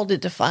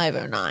defaulted to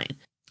 509.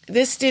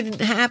 This didn't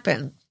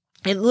happen.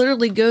 It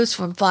literally goes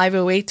from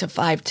 508 to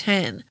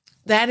 510.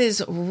 That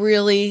is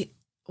really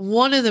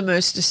one of the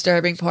most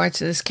disturbing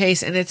parts of this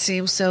case, and it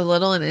seems so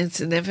little and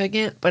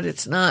insignificant, but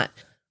it's not.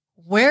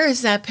 Where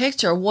is that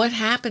picture? What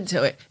happened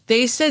to it?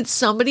 They said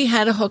somebody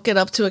had to hook it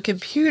up to a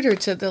computer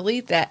to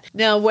delete that.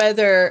 Now,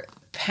 whether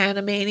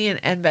Panamanian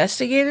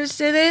investigators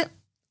did it,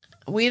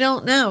 We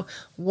don't know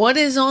what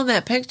is on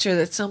that picture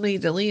that somebody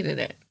deleted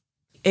it.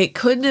 It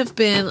couldn't have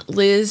been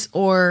Liz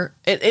or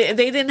they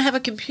didn't have a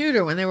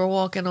computer when they were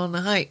walking on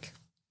the hike.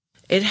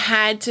 It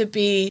had to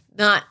be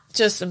not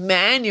just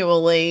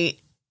manually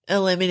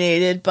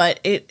eliminated, but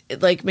it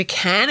like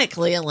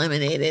mechanically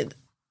eliminated.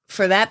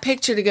 For that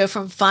picture to go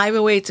from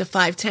 508 to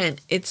 510,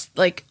 it's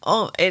like,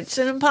 it's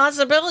an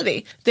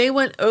impossibility. They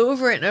went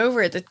over and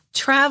over it. The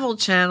Travel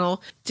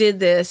Channel did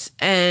this,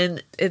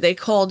 and they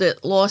called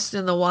it Lost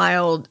in the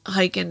Wild,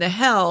 Hike into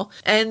Hell.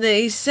 And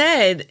they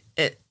said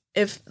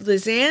if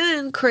Lisanne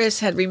and Kris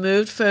had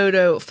removed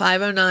photo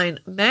 509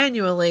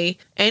 manually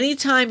any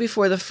time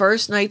before the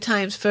first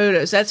nighttime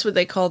photos, that's what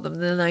they called them,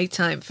 the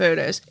nighttime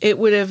photos, it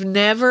would have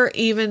never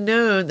even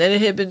known that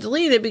it had been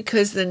deleted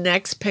because the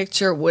next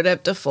picture would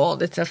have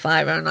defaulted to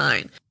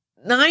 509.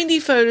 90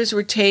 photos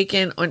were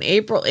taken on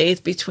April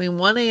 8th between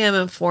 1 a.m.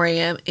 and 4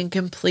 a.m. in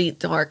complete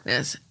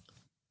darkness.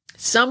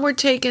 Some were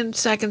taken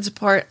seconds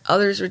apart,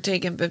 others were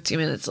taken 15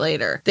 minutes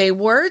later. They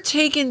were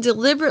taken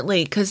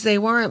deliberately because they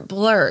weren't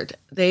blurred.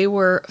 They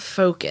were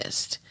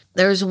focused.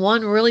 There's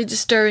one really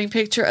disturbing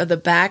picture of the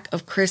back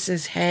of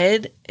Kris's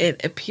head.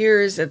 It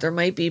appears that there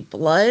might be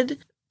blood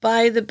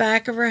by the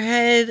back of her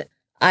head.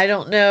 I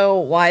don't know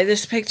why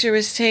this picture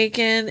was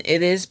taken.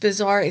 It is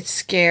bizarre. It's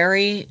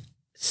scary.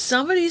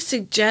 Somebody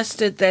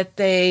suggested that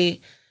they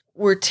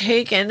were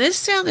taken. This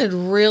sounded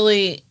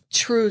really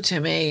true to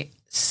me.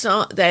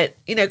 So that,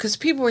 because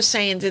people were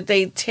saying, did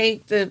they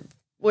take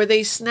were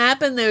they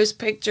snapping those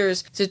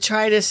pictures to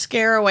try to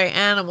scare away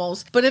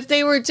animals? But if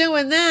they were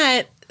doing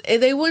that,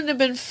 they wouldn't have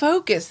been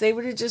focused. They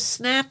would have just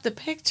snapped the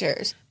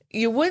pictures.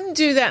 You wouldn't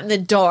do that in the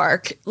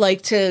dark,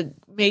 like to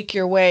make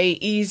your way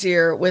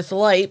easier with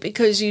light,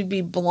 because you'd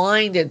be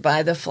blinded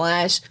by the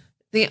flash.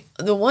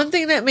 The one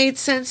thing that made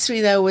sense to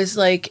me, though, was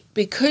like,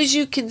 because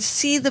you can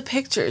see the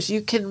pictures,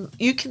 you can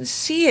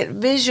see it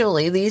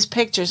visually, these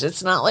pictures.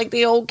 It's not like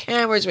the old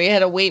cameras where you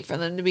had to wait for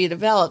them to be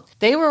developed.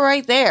 They were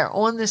right there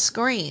on the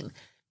screen.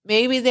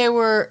 Maybe they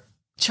were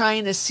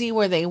trying to see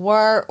where they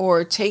were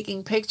or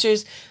taking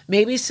pictures,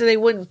 maybe so they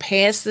wouldn't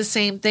pass the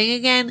same thing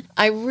again.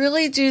 I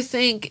really do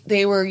think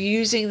they were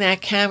using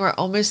that camera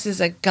almost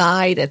as a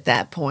guide at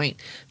that point,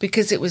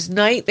 because it was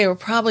night. They were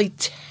probably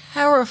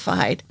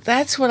terrified.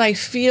 That's what I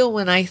feel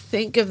when I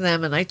think of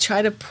them, and I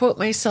try to put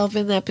myself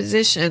in that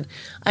position.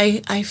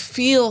 I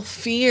feel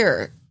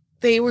fear.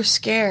 They were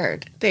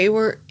scared. They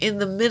were in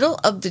the middle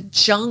of the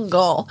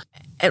jungle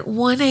at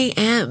 1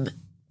 a.m.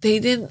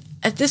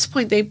 At this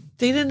point, they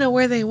didn't know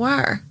where they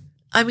were.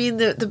 I mean,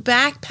 the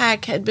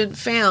backpack had been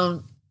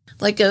found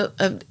like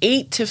an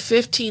 8 to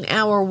 15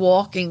 hour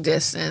walking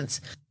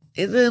distance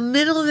in the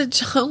middle of the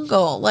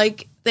jungle.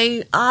 Like,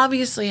 they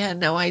obviously had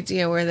no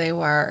idea where they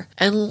were,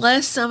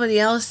 unless somebody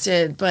else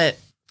did. But,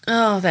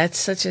 that's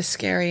such a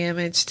scary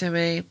image to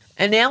me.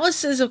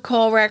 Analysis of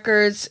call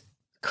records.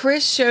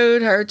 Kris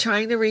showed her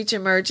trying to reach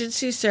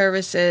emergency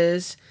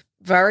services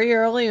very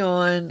early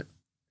on.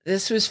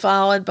 This was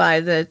followed by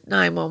the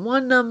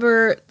 911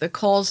 number. The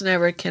calls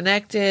never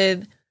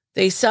connected.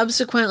 They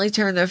subsequently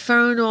turned their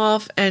phone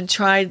off and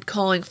tried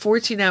calling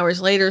 14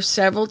 hours later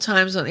several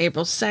times on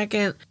April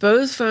 2nd.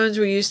 Both phones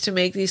were used to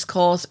make these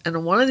calls, and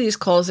on one of these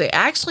calls, they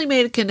actually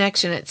made a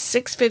connection at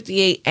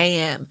 6:58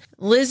 a.m.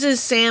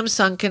 Liz's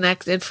Samsung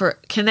connected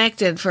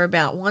for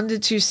about 1 to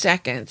 2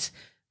 seconds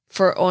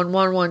on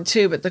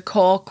 112, but the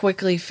call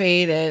quickly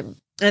faded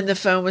and the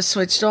phone was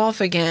switched off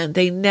again.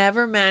 They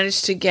never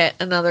managed to get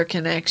another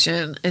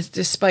connection,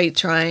 despite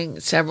trying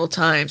several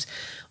times.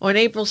 On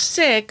April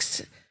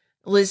 6th,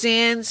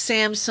 Lisanne's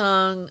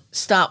Samsung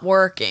stopped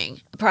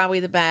working,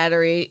 probably the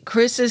battery.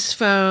 Kris's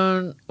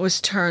phone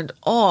was turned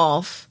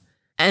off,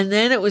 and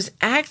then it was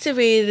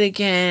activated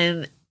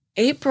again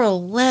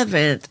April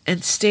 11th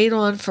and stayed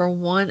on for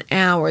 1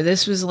 hour.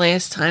 This was the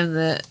last time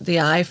the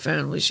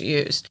iPhone was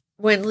used.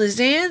 When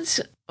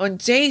Lisanne's, on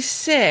day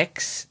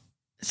 6,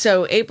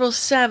 so April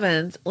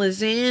 7th,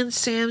 Lisanne's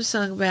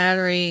Samsung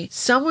battery,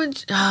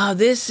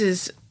 this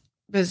is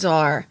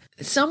bizarre.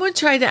 Someone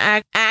tried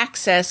to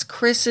access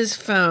Kris's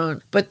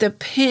phone, but the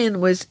PIN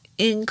was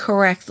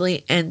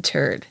incorrectly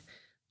entered.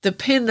 The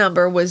PIN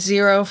number was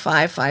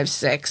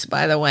 0556,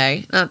 by the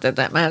way. Not that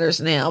that matters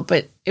now,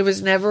 but it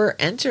was never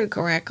entered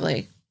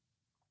correctly.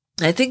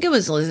 I think it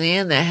was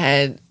Lisanne that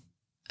had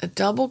a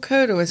double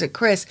code, or was it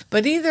Kris?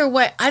 But either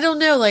way, I don't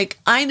know. Like,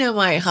 I know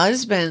my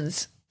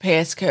husband's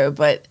passcode,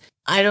 but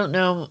I don't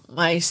know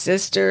my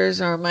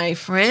sister's or my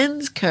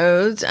friends'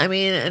 codes. I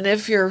mean, and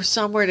if you're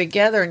somewhere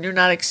together and you're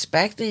not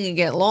expecting to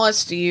get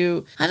lost,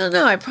 I don't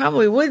know, I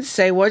probably would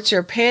say, what's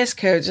your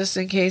passcode, just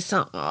in case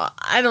something,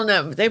 I don't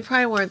know. They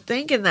probably weren't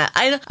thinking that.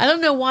 I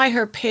don't know why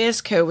her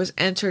passcode was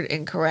entered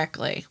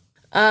incorrectly.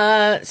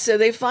 So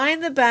they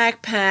find the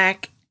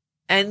backpack,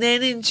 and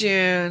then in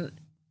June,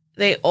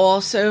 they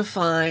also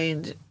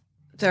find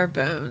their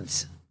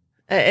bones.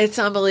 It's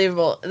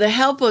unbelievable. The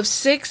help of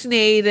 6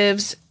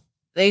 natives,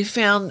 they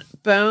found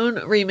bone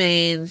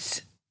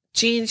remains,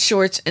 jean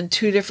shorts, and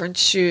 2 different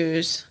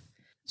shoes.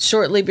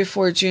 shortly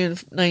before June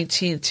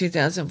 19th,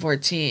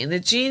 2014. The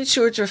jean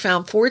shorts were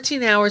found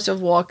 14 hours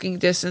of walking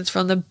distance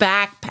from the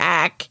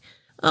backpack.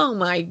 Oh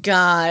my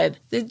God.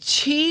 The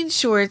jean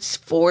shorts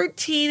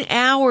 14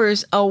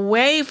 hours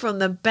away from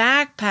the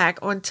backpack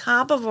on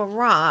top of a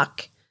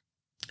rock,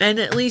 and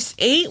at least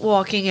 8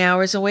 walking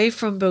hours away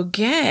from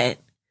Boquete.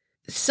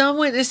 Some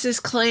witnesses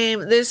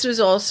claim this was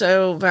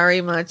also very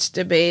much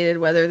debated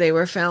whether they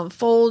were found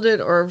folded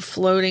or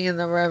floating in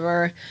the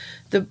river.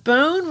 The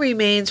bone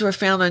remains were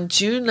found on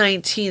June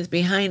 19th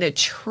behind a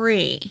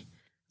tree.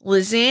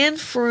 Lisanne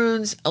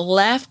Froon's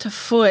left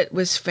foot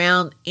was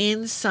found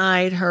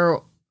inside her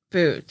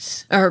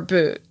boot,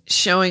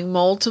 showing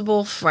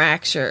multiple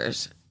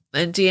fractures,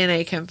 and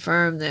DNA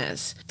confirmed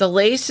this. The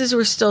laces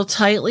were still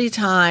tightly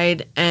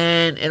tied,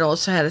 and it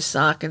also had a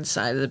sock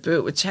inside of the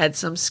boot, which had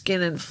some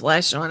skin and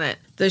flesh on it.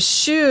 The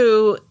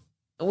shoe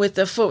with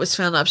the foot was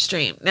found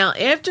upstream. Now,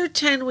 after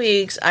 10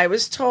 weeks, I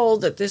was told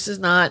that this is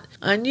not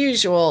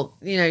unusual.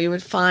 You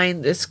would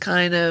find this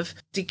kind of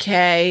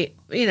decay.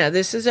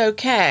 This is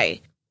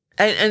okay.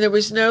 And there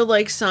was no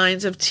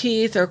signs of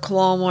teeth or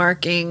claw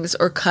markings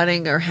or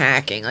cutting or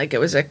hacking. It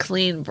was a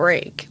clean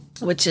break,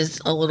 which is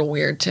a little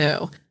weird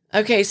too.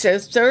 Okay, so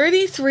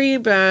 33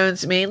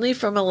 bones, mainly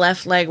from a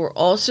left leg, were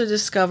also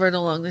discovered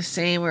along the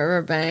same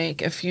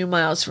riverbank a few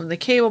miles from the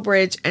cable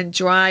bridge, and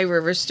dry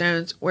river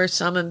stones where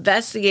some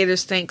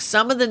investigators think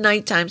some of the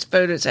nighttime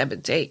photos have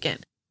been taken.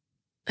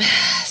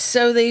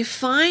 So they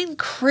find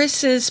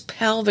Kris's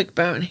pelvic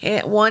bone,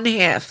 one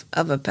half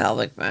of a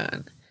pelvic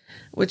bone,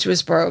 which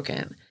was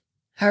broken.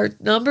 Her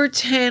number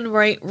 10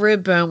 right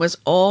rib bone was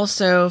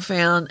also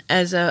found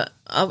as an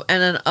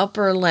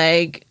upper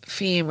leg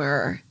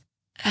femur.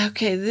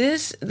 Okay,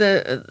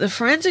 the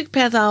forensic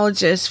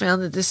pathologist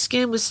found that the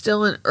skin was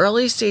still in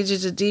early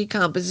stages of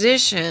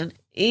decomposition,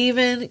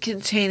 even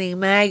containing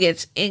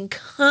maggots. In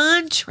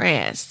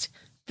contrast,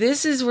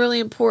 this is really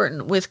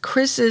important with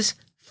Kris's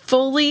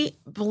fully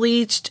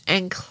bleached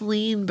and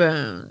clean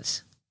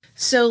bones.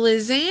 So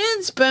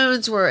Lisanne's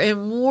bones were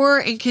more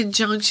in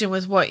conjunction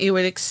with what you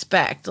would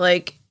expect.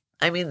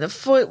 The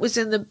foot was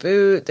in the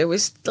boot. There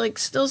was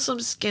still some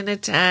skin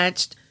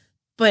attached,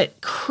 but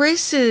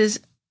Kris's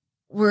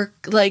were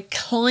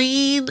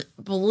clean,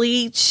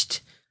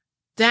 bleached.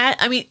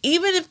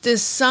 Even if the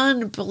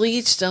sun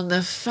bleached them,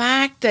 the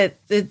fact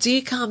that the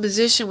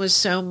decomposition was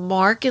so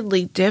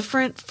markedly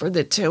different for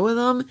the two of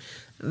them,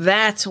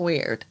 that's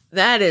weird.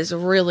 That is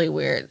really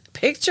weird.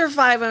 Picture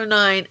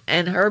 509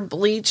 and her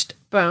bleached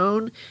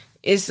bone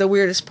is the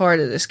weirdest part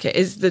of this case,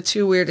 is the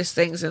two weirdest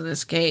things in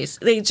this case.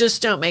 They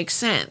just don't make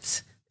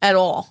sense at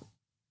all.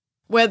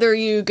 Whether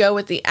you go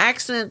with the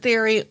accident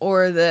theory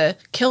or the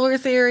killer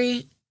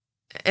theory,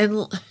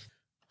 and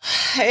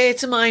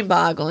it's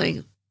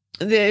mind-boggling.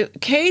 The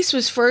case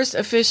was first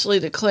officially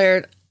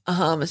declared a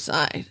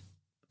homicide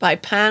by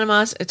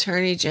Panama's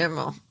Attorney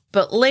General.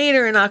 But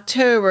later in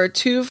October,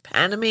 2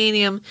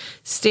 Panamanian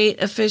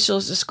state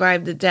officials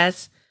described the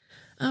deaths.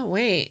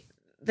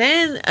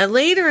 Then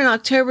later in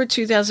October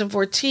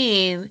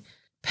 2014,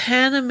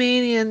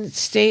 Panamanian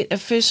state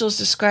officials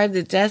described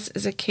the deaths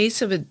as a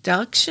case of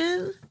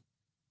abduction.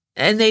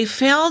 And they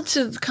failed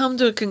to come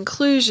to a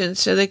conclusion,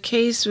 so the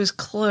case was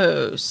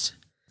closed.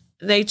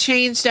 They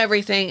changed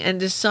everything and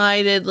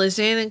decided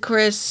Lisanne and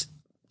Kris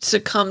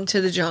succumbed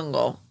to the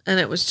jungle, and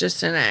it was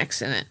just an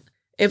accident.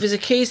 It was a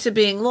case of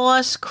being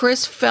lost.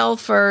 Kris fell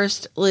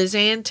first.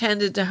 Lisanne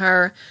tended to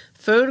her,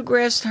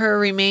 photographed her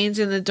remains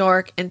in the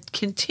dark, and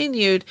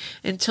continued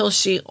until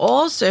she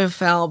also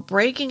fell,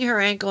 breaking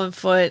her ankle and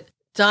foot,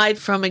 died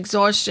from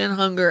exhaustion,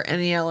 hunger, and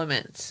the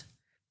elements.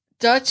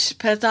 Dutch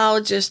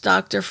pathologist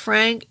Dr.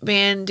 Frank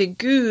van de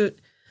Goot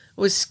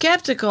was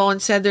skeptical and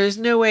said there's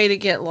no way to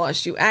get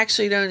lost. You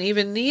actually don't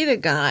even need a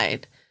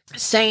guide,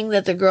 saying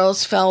that the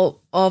girls fell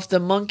off the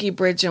monkey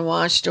bridge and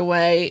washed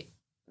away.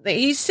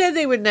 He said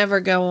they would never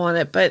go on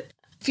it, but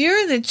if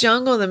you're in the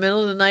jungle in the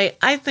middle of the night,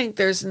 I think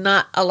there's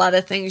not a lot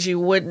of things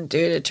you wouldn't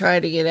do to try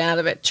to get out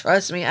of it.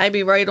 Trust me, I'd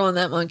be right on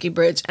that monkey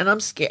bridge, and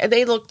I'm scared.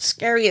 They looked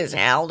scary as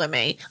hell to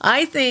me.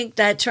 I think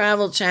that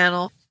Travel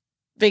Channel,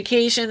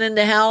 Vacation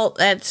into Hell,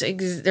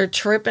 their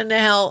trip into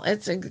hell,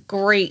 it's a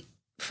great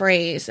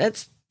phrase.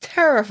 That's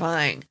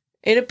terrifying.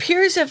 It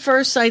appears at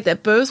first sight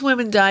that both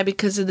women died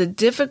because of the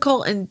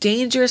difficult and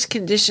dangerous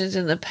conditions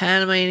in the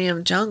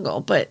Panamanian jungle,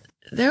 but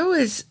there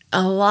was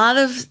a lot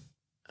of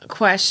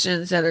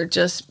questions that are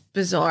just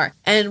bizarre.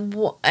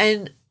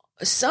 And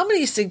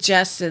somebody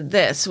suggested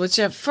this, which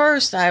at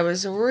first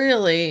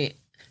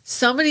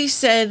somebody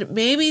said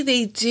maybe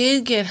they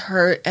did get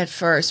hurt at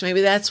first.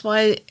 Maybe that's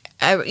why,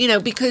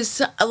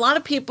 because a lot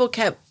of people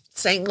kept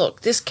saying,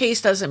 look, this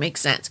case doesn't make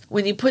sense.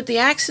 When you put the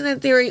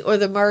accident theory or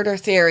the murder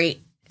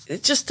theory,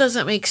 it just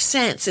doesn't make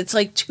sense. It's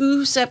like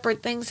two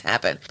separate things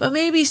happen. But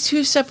maybe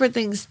two separate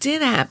things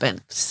did happen.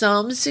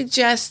 Some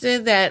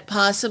suggested that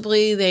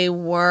possibly they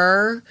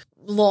were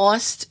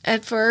lost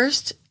at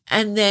first,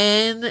 and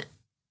then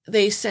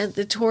they sent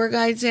the tour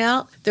guides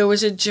out. There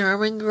was a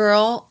German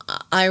girl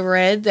I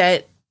read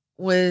that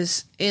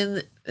was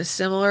in a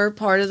similar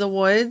part of the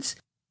woods,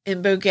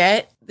 in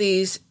Boquete,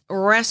 these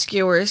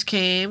rescuers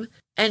came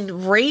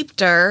and raped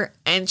her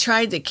and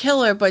tried to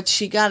kill her, but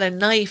she got a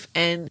knife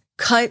and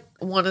cut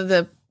one of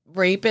the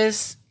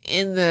rapists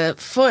in the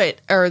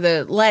foot or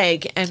the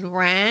leg and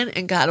ran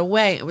and got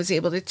away and was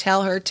able to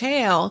tell her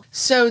tale.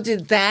 So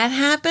did that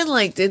happen?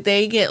 Like, did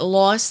they get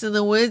lost in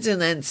the woods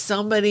and then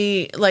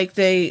somebody, like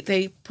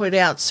they put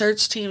out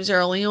search teams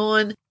early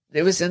on?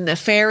 It was a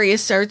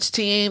nefarious search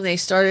team. They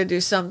started to do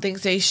some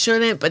things they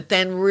shouldn't, but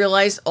then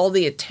realized all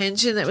the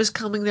attention that was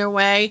coming their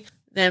way,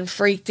 then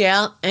freaked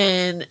out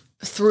and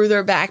threw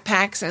their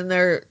backpacks and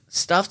their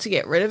stuff to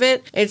get rid of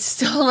it. It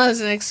still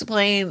doesn't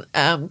explain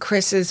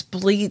Kris's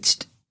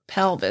bleached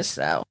pelvis,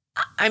 though.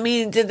 I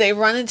mean, did they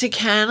run into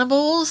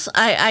cannibals?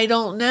 I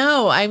don't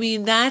know. I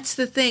mean, that's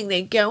the thing.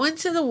 They go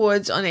into the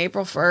woods on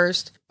April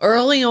 1st.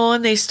 Early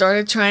on, they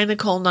started trying to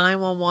call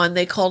 911.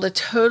 They called a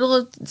total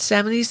of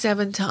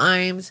 77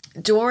 times.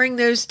 During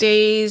those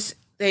days,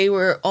 they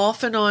were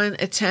off and on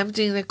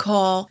attempting to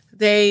call.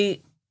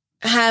 They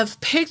have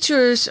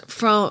pictures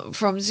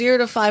from 0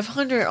 to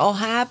 500, all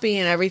happy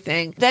and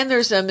everything. Then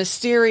there's a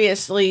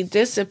mysteriously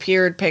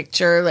disappeared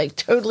picture, like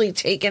totally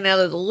taken out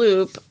of the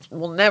loop.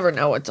 We'll never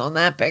know what's on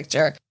that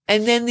picture.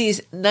 And then these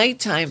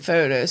nighttime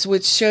photos,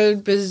 which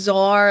showed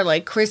bizarre,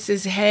 like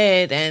Kris's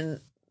head and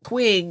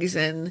twigs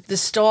and the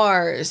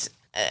stars.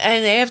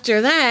 And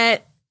after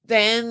that,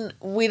 then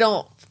we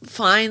don't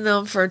find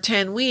them for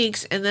 10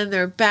 weeks. And then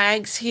their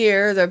bags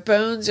here, their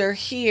bones are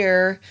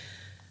here.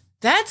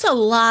 That's a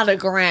lot of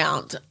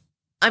ground.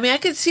 I mean, I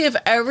could see if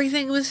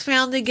everything was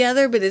found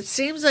together, but it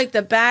seems like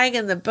the bag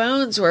and the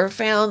bones were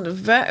found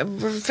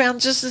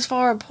just as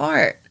far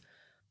apart.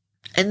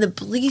 And the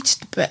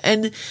bleached,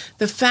 and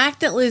the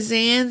fact that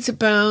Lisanne's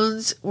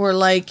bones were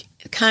like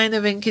kind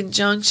of in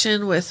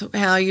conjunction with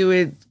how you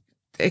would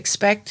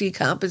expect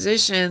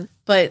decomposition,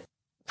 but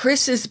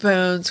Kris's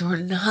bones were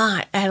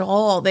not at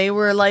all. They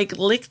were like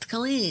licked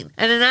clean.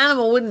 And an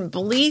animal wouldn't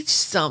bleach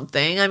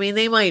something. I mean,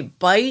 they might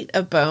bite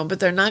a bone, but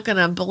they're not going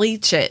to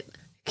bleach it.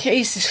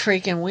 Case is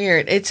freaking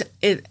weird.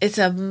 It's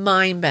a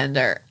mind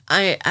bender.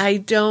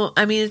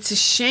 It's a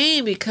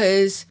shame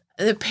because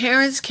the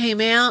parents came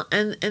out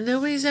and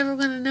nobody's ever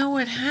going to know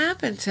what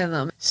happened to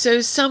them.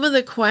 So some of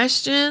the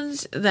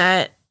questions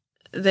that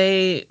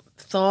they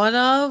thought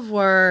of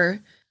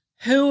were,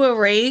 who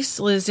erased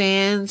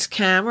Lisanne's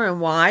camera and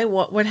why?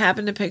 What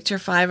happened to picture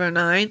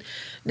 509?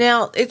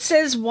 Now, it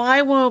says,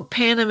 why won't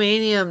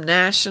Panamanian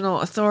national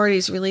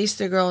authorities release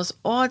the girls'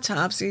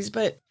 autopsies?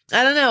 But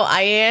I don't know.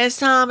 I asked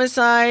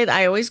Homicide.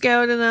 I always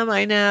go to them,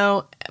 I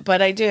know,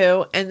 but I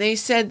do. And they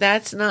said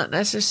that's not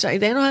necessary.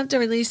 They don't have to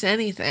release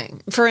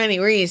anything for any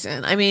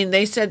reason. I mean,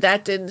 they said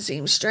that didn't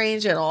seem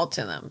strange at all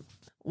to them.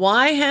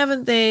 Why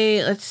haven't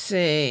they, let's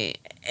see,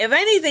 if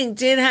anything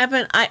did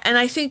happen,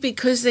 I think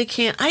because they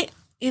can't,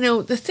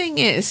 the thing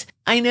is,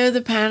 I know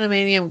the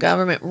Panamanian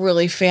government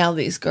really failed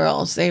these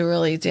girls. They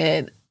really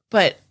did.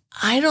 But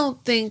I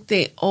don't think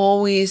they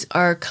always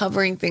are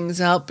covering things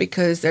up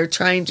because they're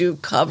trying to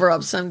cover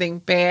up something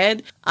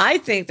bad. I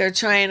think they're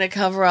trying to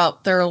cover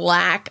up their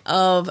lack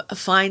of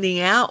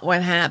finding out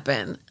what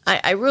happened.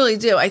 I really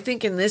do. I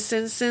think in this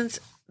instance,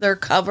 their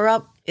cover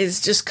up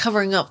is just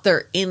covering up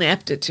their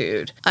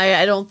ineptitude.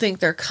 I don't think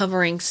they're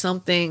covering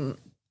something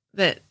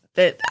that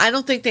I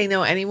don't think they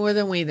know any more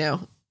than we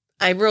do.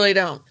 I really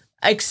don't.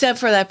 Except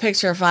for that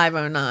picture of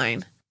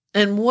 509.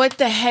 And what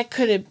the heck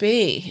could it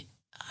be?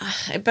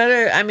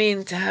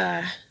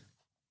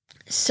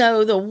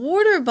 So the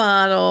water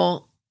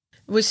bottle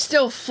was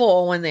still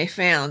full when they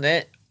found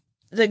it.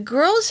 The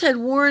girls had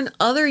warned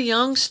other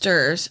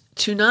youngsters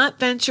to not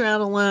venture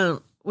out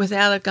alone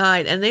without a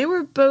guide, and they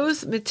were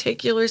both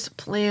meticulous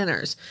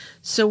planners.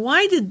 So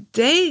why did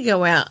they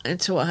go out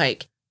into a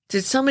hike?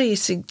 Did somebody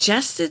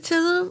suggest it to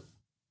them?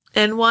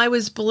 And why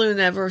was Blue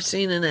never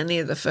seen in any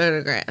of the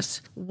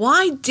photographs?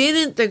 Why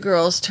didn't the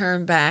girls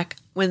turn back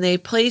when they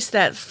placed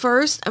that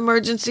first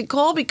emergency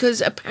call?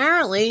 Because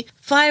apparently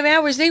 5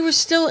 hours, they were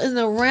still in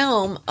the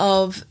realm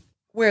of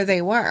where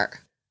they were,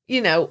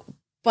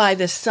 by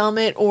the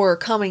summit or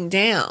coming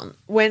down.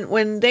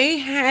 When they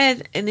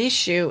had an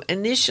issue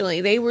initially,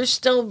 they were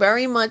still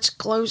very much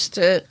close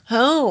to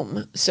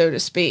home, so to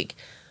speak.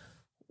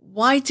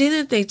 Why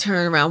didn't they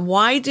turn around?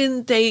 Why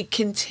didn't they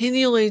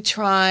continually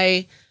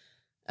try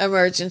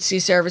emergency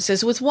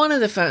services with one of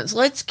the phones?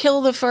 Let's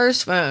kill the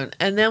first phone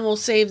and then we'll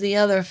save the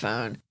other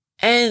phone.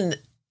 And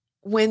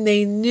when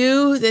they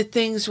knew that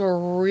things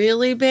were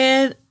really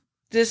bad,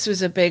 this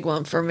was a big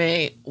one for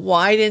me.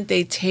 Why didn't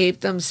they tape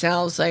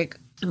themselves like,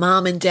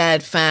 Mom and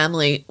Dad,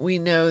 family, we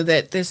know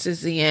that this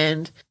is the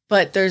end,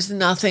 but there's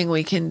nothing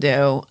we can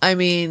do. I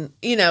mean,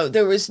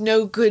 there was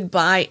no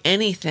goodbye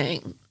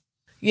anything.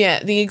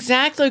 Yeah, the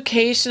exact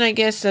location, I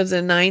guess, of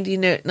the 90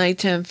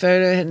 nighttime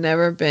photo had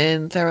never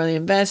been thoroughly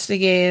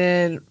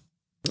investigated.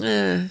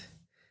 Yeah,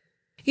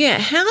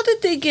 how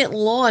did they get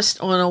lost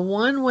on a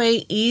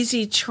one-way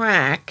easy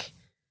track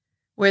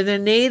where the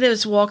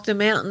natives walk the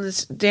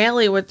mountains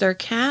daily with their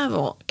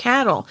cattle?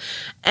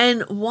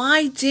 And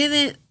why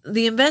didn't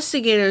the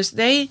investigators,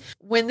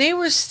 when they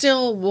were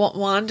still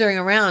wandering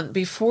around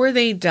before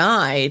they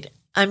died,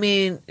 I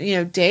mean,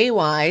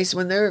 day-wise,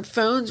 when their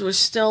phones were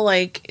still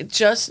like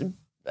just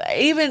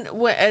even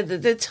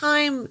the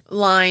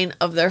timeline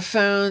of their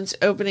phones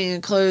opening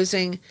and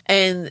closing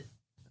and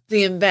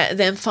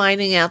them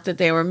finding out that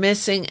they were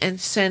missing and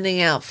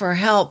sending out for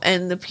help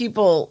and the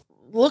people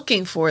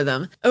looking for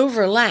them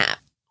overlap.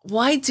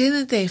 Why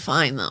didn't they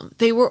find them?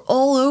 They were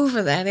all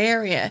over that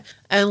area.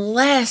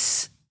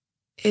 Unless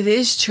it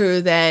is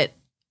true that,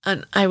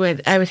 and I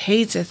would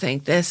hate to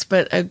think this,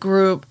 but a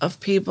group of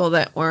people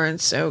that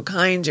weren't so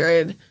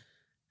kindred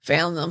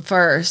found them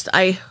first.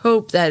 I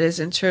hope that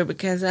isn't true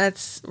because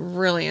that's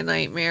really a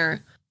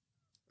nightmare.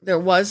 There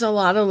was a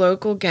lot of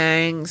local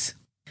gangs.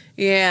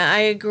 Yeah, I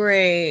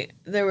agree.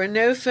 There were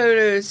no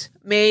photos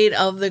made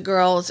of the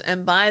girls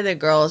and by the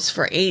girls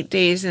for 8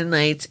 days and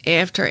nights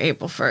after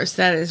April 1st.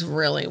 That is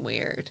really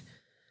weird.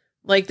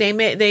 Like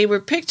they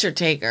were picture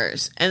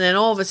takers, and then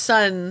all of a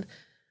sudden,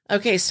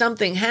 okay,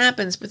 something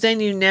happens, but then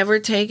you never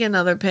take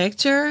another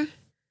picture.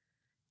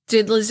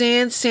 Did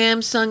Lisanne's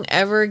Samsung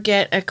ever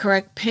get a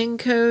correct PIN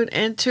code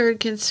entered,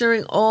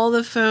 considering all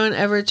the phone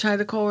ever tried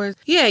to call her?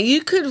 Yeah,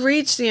 you could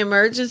reach the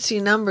emergency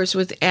numbers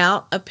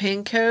without a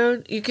PIN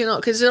code. You can,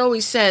 because it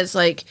always says,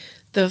 like,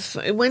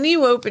 when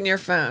you open your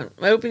phone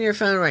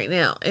right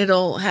now,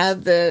 it'll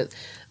have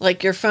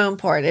your phone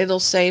part. It'll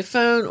say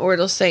phone or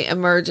it'll say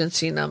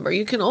emergency number.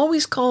 You can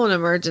always call an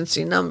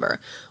emergency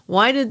number.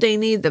 Why did they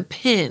need the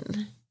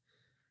PIN?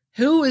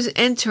 Who was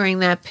entering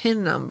that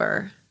PIN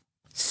number?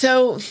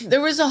 So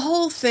there was a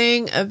whole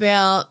thing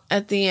about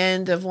at the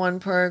end of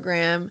one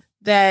program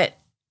that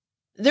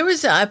there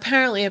was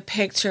apparently a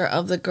picture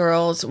of the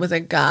girls with a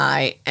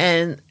guy,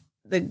 and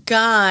the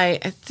guy,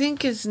 I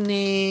think his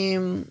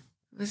name,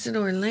 was it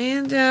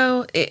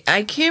Orlando?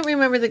 I can't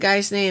remember the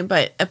guy's name,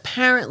 but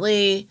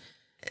apparently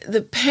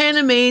the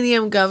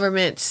Panamanian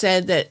government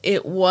said that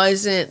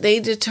they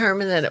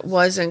determined that it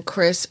wasn't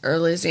Kris or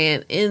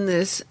Lisanne in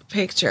this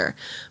picture.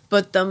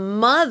 But the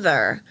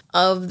mother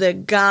of the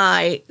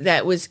guy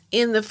that was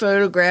in the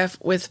photograph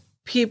with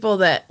people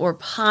that were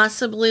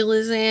possibly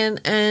Lisanne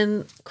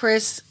and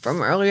Kris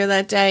from earlier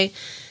that day,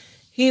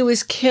 he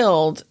was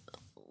killed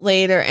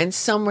later, and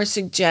some were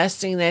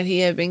suggesting that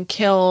he had been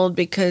killed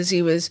because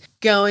he was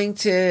going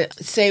to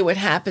say what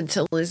happened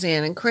to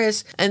Lisanne and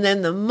Kris. And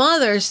then the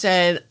mother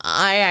said,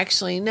 I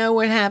actually know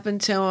what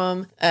happened to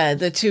them.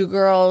 The two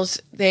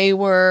girls, they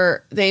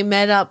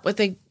met up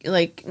with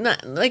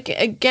not like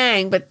a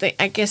gang, but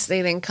I guess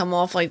they didn't come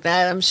off like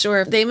that. I'm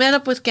sure they met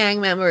up with gang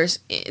members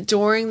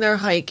during their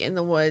hike in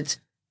the woods.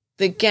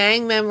 The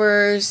gang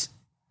members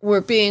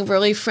were being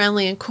really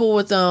friendly and cool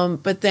with them,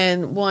 but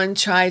then one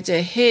tried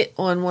to hit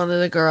on one of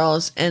the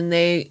girls and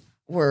they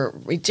were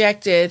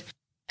rejected,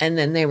 and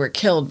then they were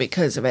killed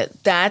because of it.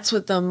 That's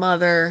what the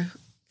mother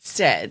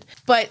said.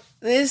 But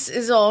this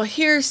is all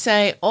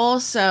hearsay.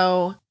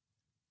 Also,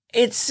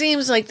 it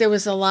seems like there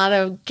was a lot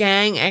of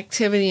gang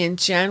activity in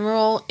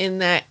general in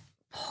that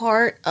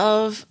part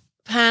of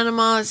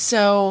Panama.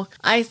 So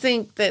I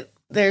think that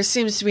there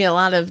seems to be a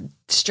lot of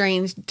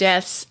strange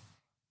deaths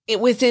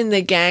within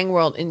the gang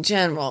world in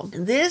general.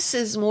 This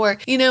is more,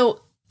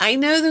 I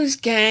know there's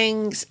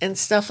gangs and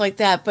stuff like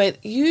that,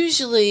 but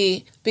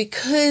usually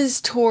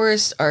because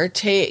tourists are,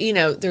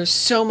 there's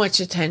so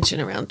much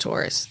attention around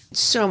tourists,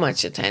 so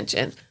much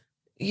attention.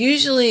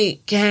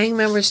 Usually gang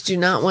members do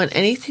not want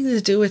anything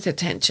to do with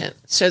attention.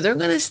 So they're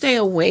going to stay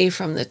away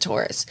from the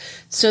tourists.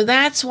 So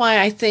that's why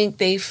I think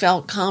they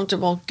felt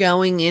comfortable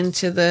going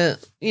into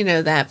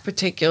that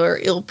particular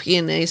Il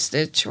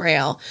Pianista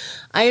trail.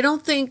 I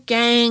don't think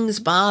gangs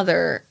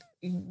bother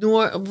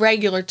nor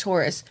regular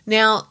tourists.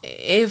 Now,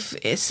 if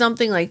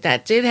something like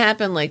that did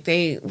happen, like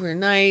they were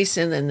nice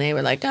and then they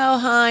were like, oh,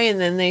 hi, and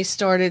then they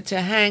started to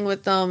hang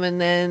with them,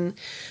 and then,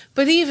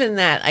 but even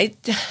that, I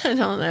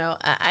don't know.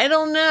 I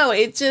don't know.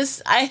 It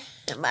just,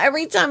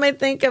 every time I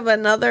think of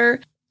another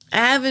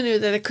avenue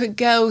that it could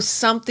go,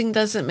 something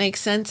doesn't make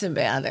sense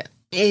about it.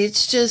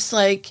 It's just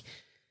like,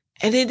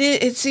 and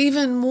it's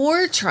even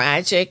more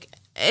tragic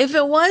if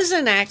it was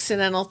an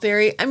accidental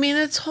theory. I mean,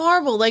 it's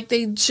horrible. Like,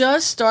 they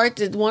just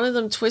did one of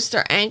them twist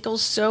their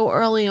ankles so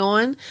early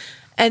on,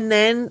 and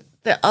then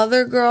the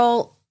other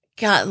girl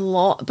got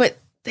lost, but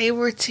they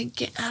were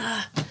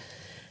together.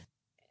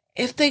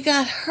 If they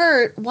got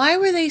hurt, why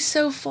were they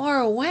so far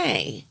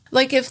away?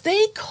 Like, if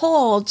they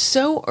called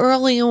so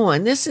early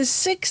on, this is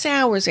 6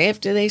 hours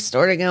after they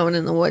started going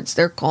in the woods,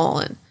 they're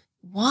calling.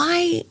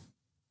 Why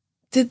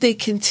did they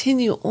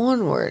continue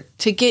onward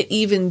to get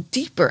even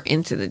deeper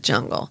into the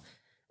jungle?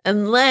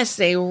 Unless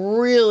they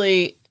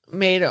really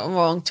made a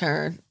wrong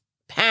turn,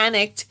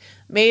 panicked,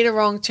 made a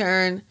wrong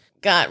turn,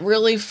 got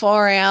really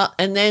far out,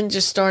 and then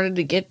just started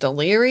to get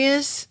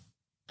delirious.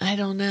 I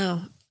don't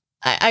know.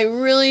 I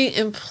really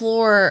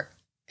implore,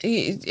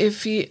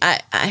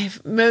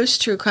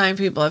 most true crime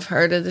people have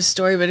heard of this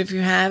story, but if you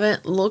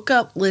haven't, look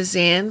up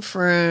Lisanne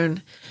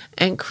Froon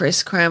and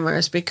Kris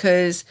Kremers,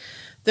 because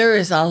there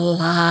is a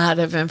lot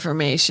of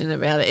information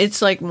about it.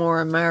 It's like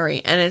Maura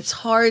Murray, and it's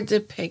hard to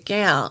pick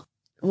out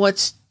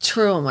what's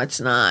true and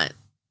what's not.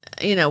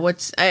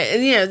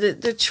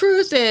 The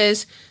truth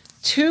is,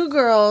 two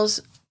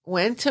girls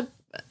went to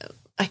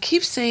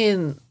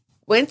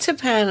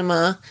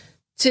Panama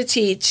to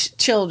teach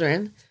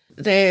children.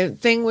 The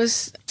thing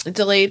was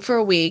delayed for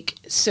a week,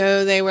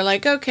 so they were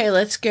like, okay,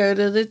 let's go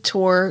to the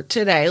tour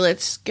today.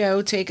 Let's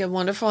go take a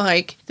wonderful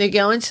hike. They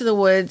go into the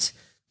woods.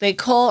 They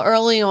call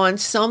early on.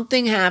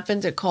 Something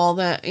happened to call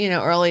that,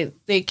 early.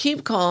 They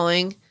keep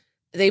calling.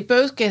 They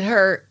both get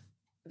hurt.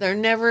 They're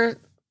never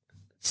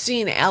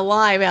seen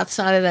alive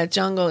outside of that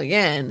jungle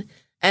again.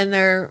 And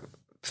their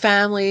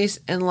families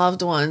and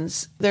loved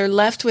ones, they're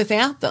left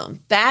without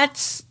them.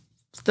 That's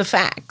the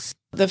facts.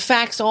 The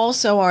facts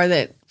also are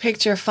that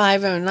picture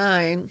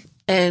 509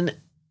 and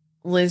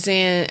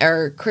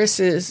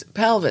Kris's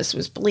pelvis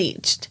was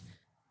bleached.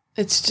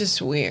 It's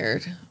just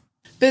weird.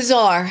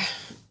 Bizarre.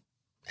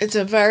 It's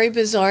a very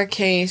bizarre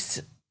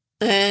case.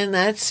 And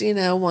that's,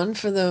 one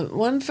for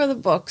the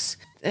books.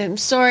 I'm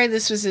sorry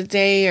this was a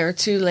day or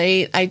two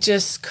late. I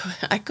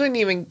couldn't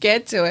even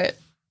get to it.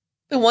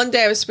 The one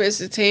day I was supposed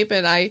to tape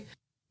it, I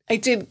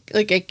did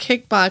like a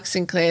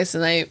kickboxing class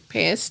and I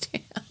passed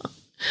out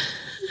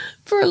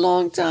for a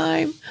long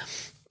time.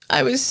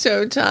 I was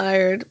so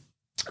tired.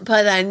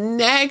 But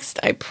next,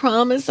 I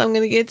promise I'm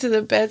going to get to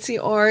the Betsy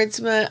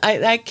Ardsma.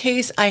 That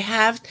case I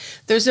have.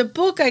 There's a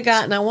book I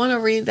got, and I want to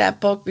read that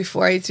book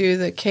before I do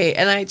the case.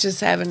 And I just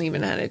haven't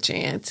even had a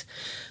chance.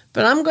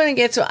 But I'm going to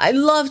get to it. I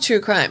love true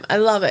crime. I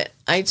love it.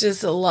 I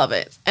just love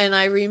it. And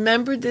I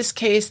remembered this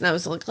case, and I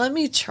was like, let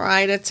me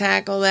try to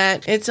tackle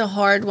that. It's a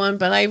hard one,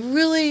 but I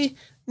really,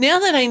 now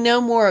that I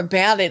know more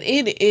about it,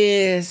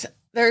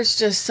 there's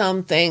just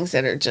some things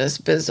that are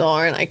just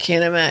bizarre, and I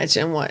can't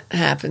imagine what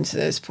happened to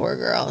those poor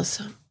girls.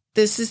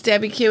 This is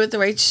Debbie Q with The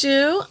Right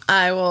Shoe.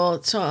 I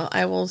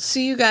will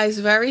see you guys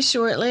very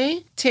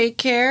shortly. Take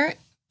care.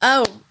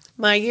 Oh,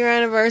 my year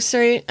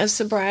anniversary of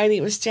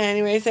sobriety was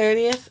January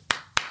 30th.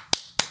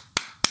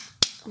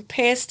 I'm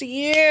past a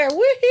year.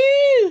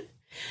 Woohoo!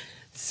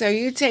 So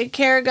you take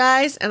care,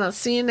 guys, and I'll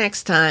see you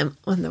next time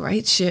on The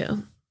Right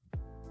Shoe.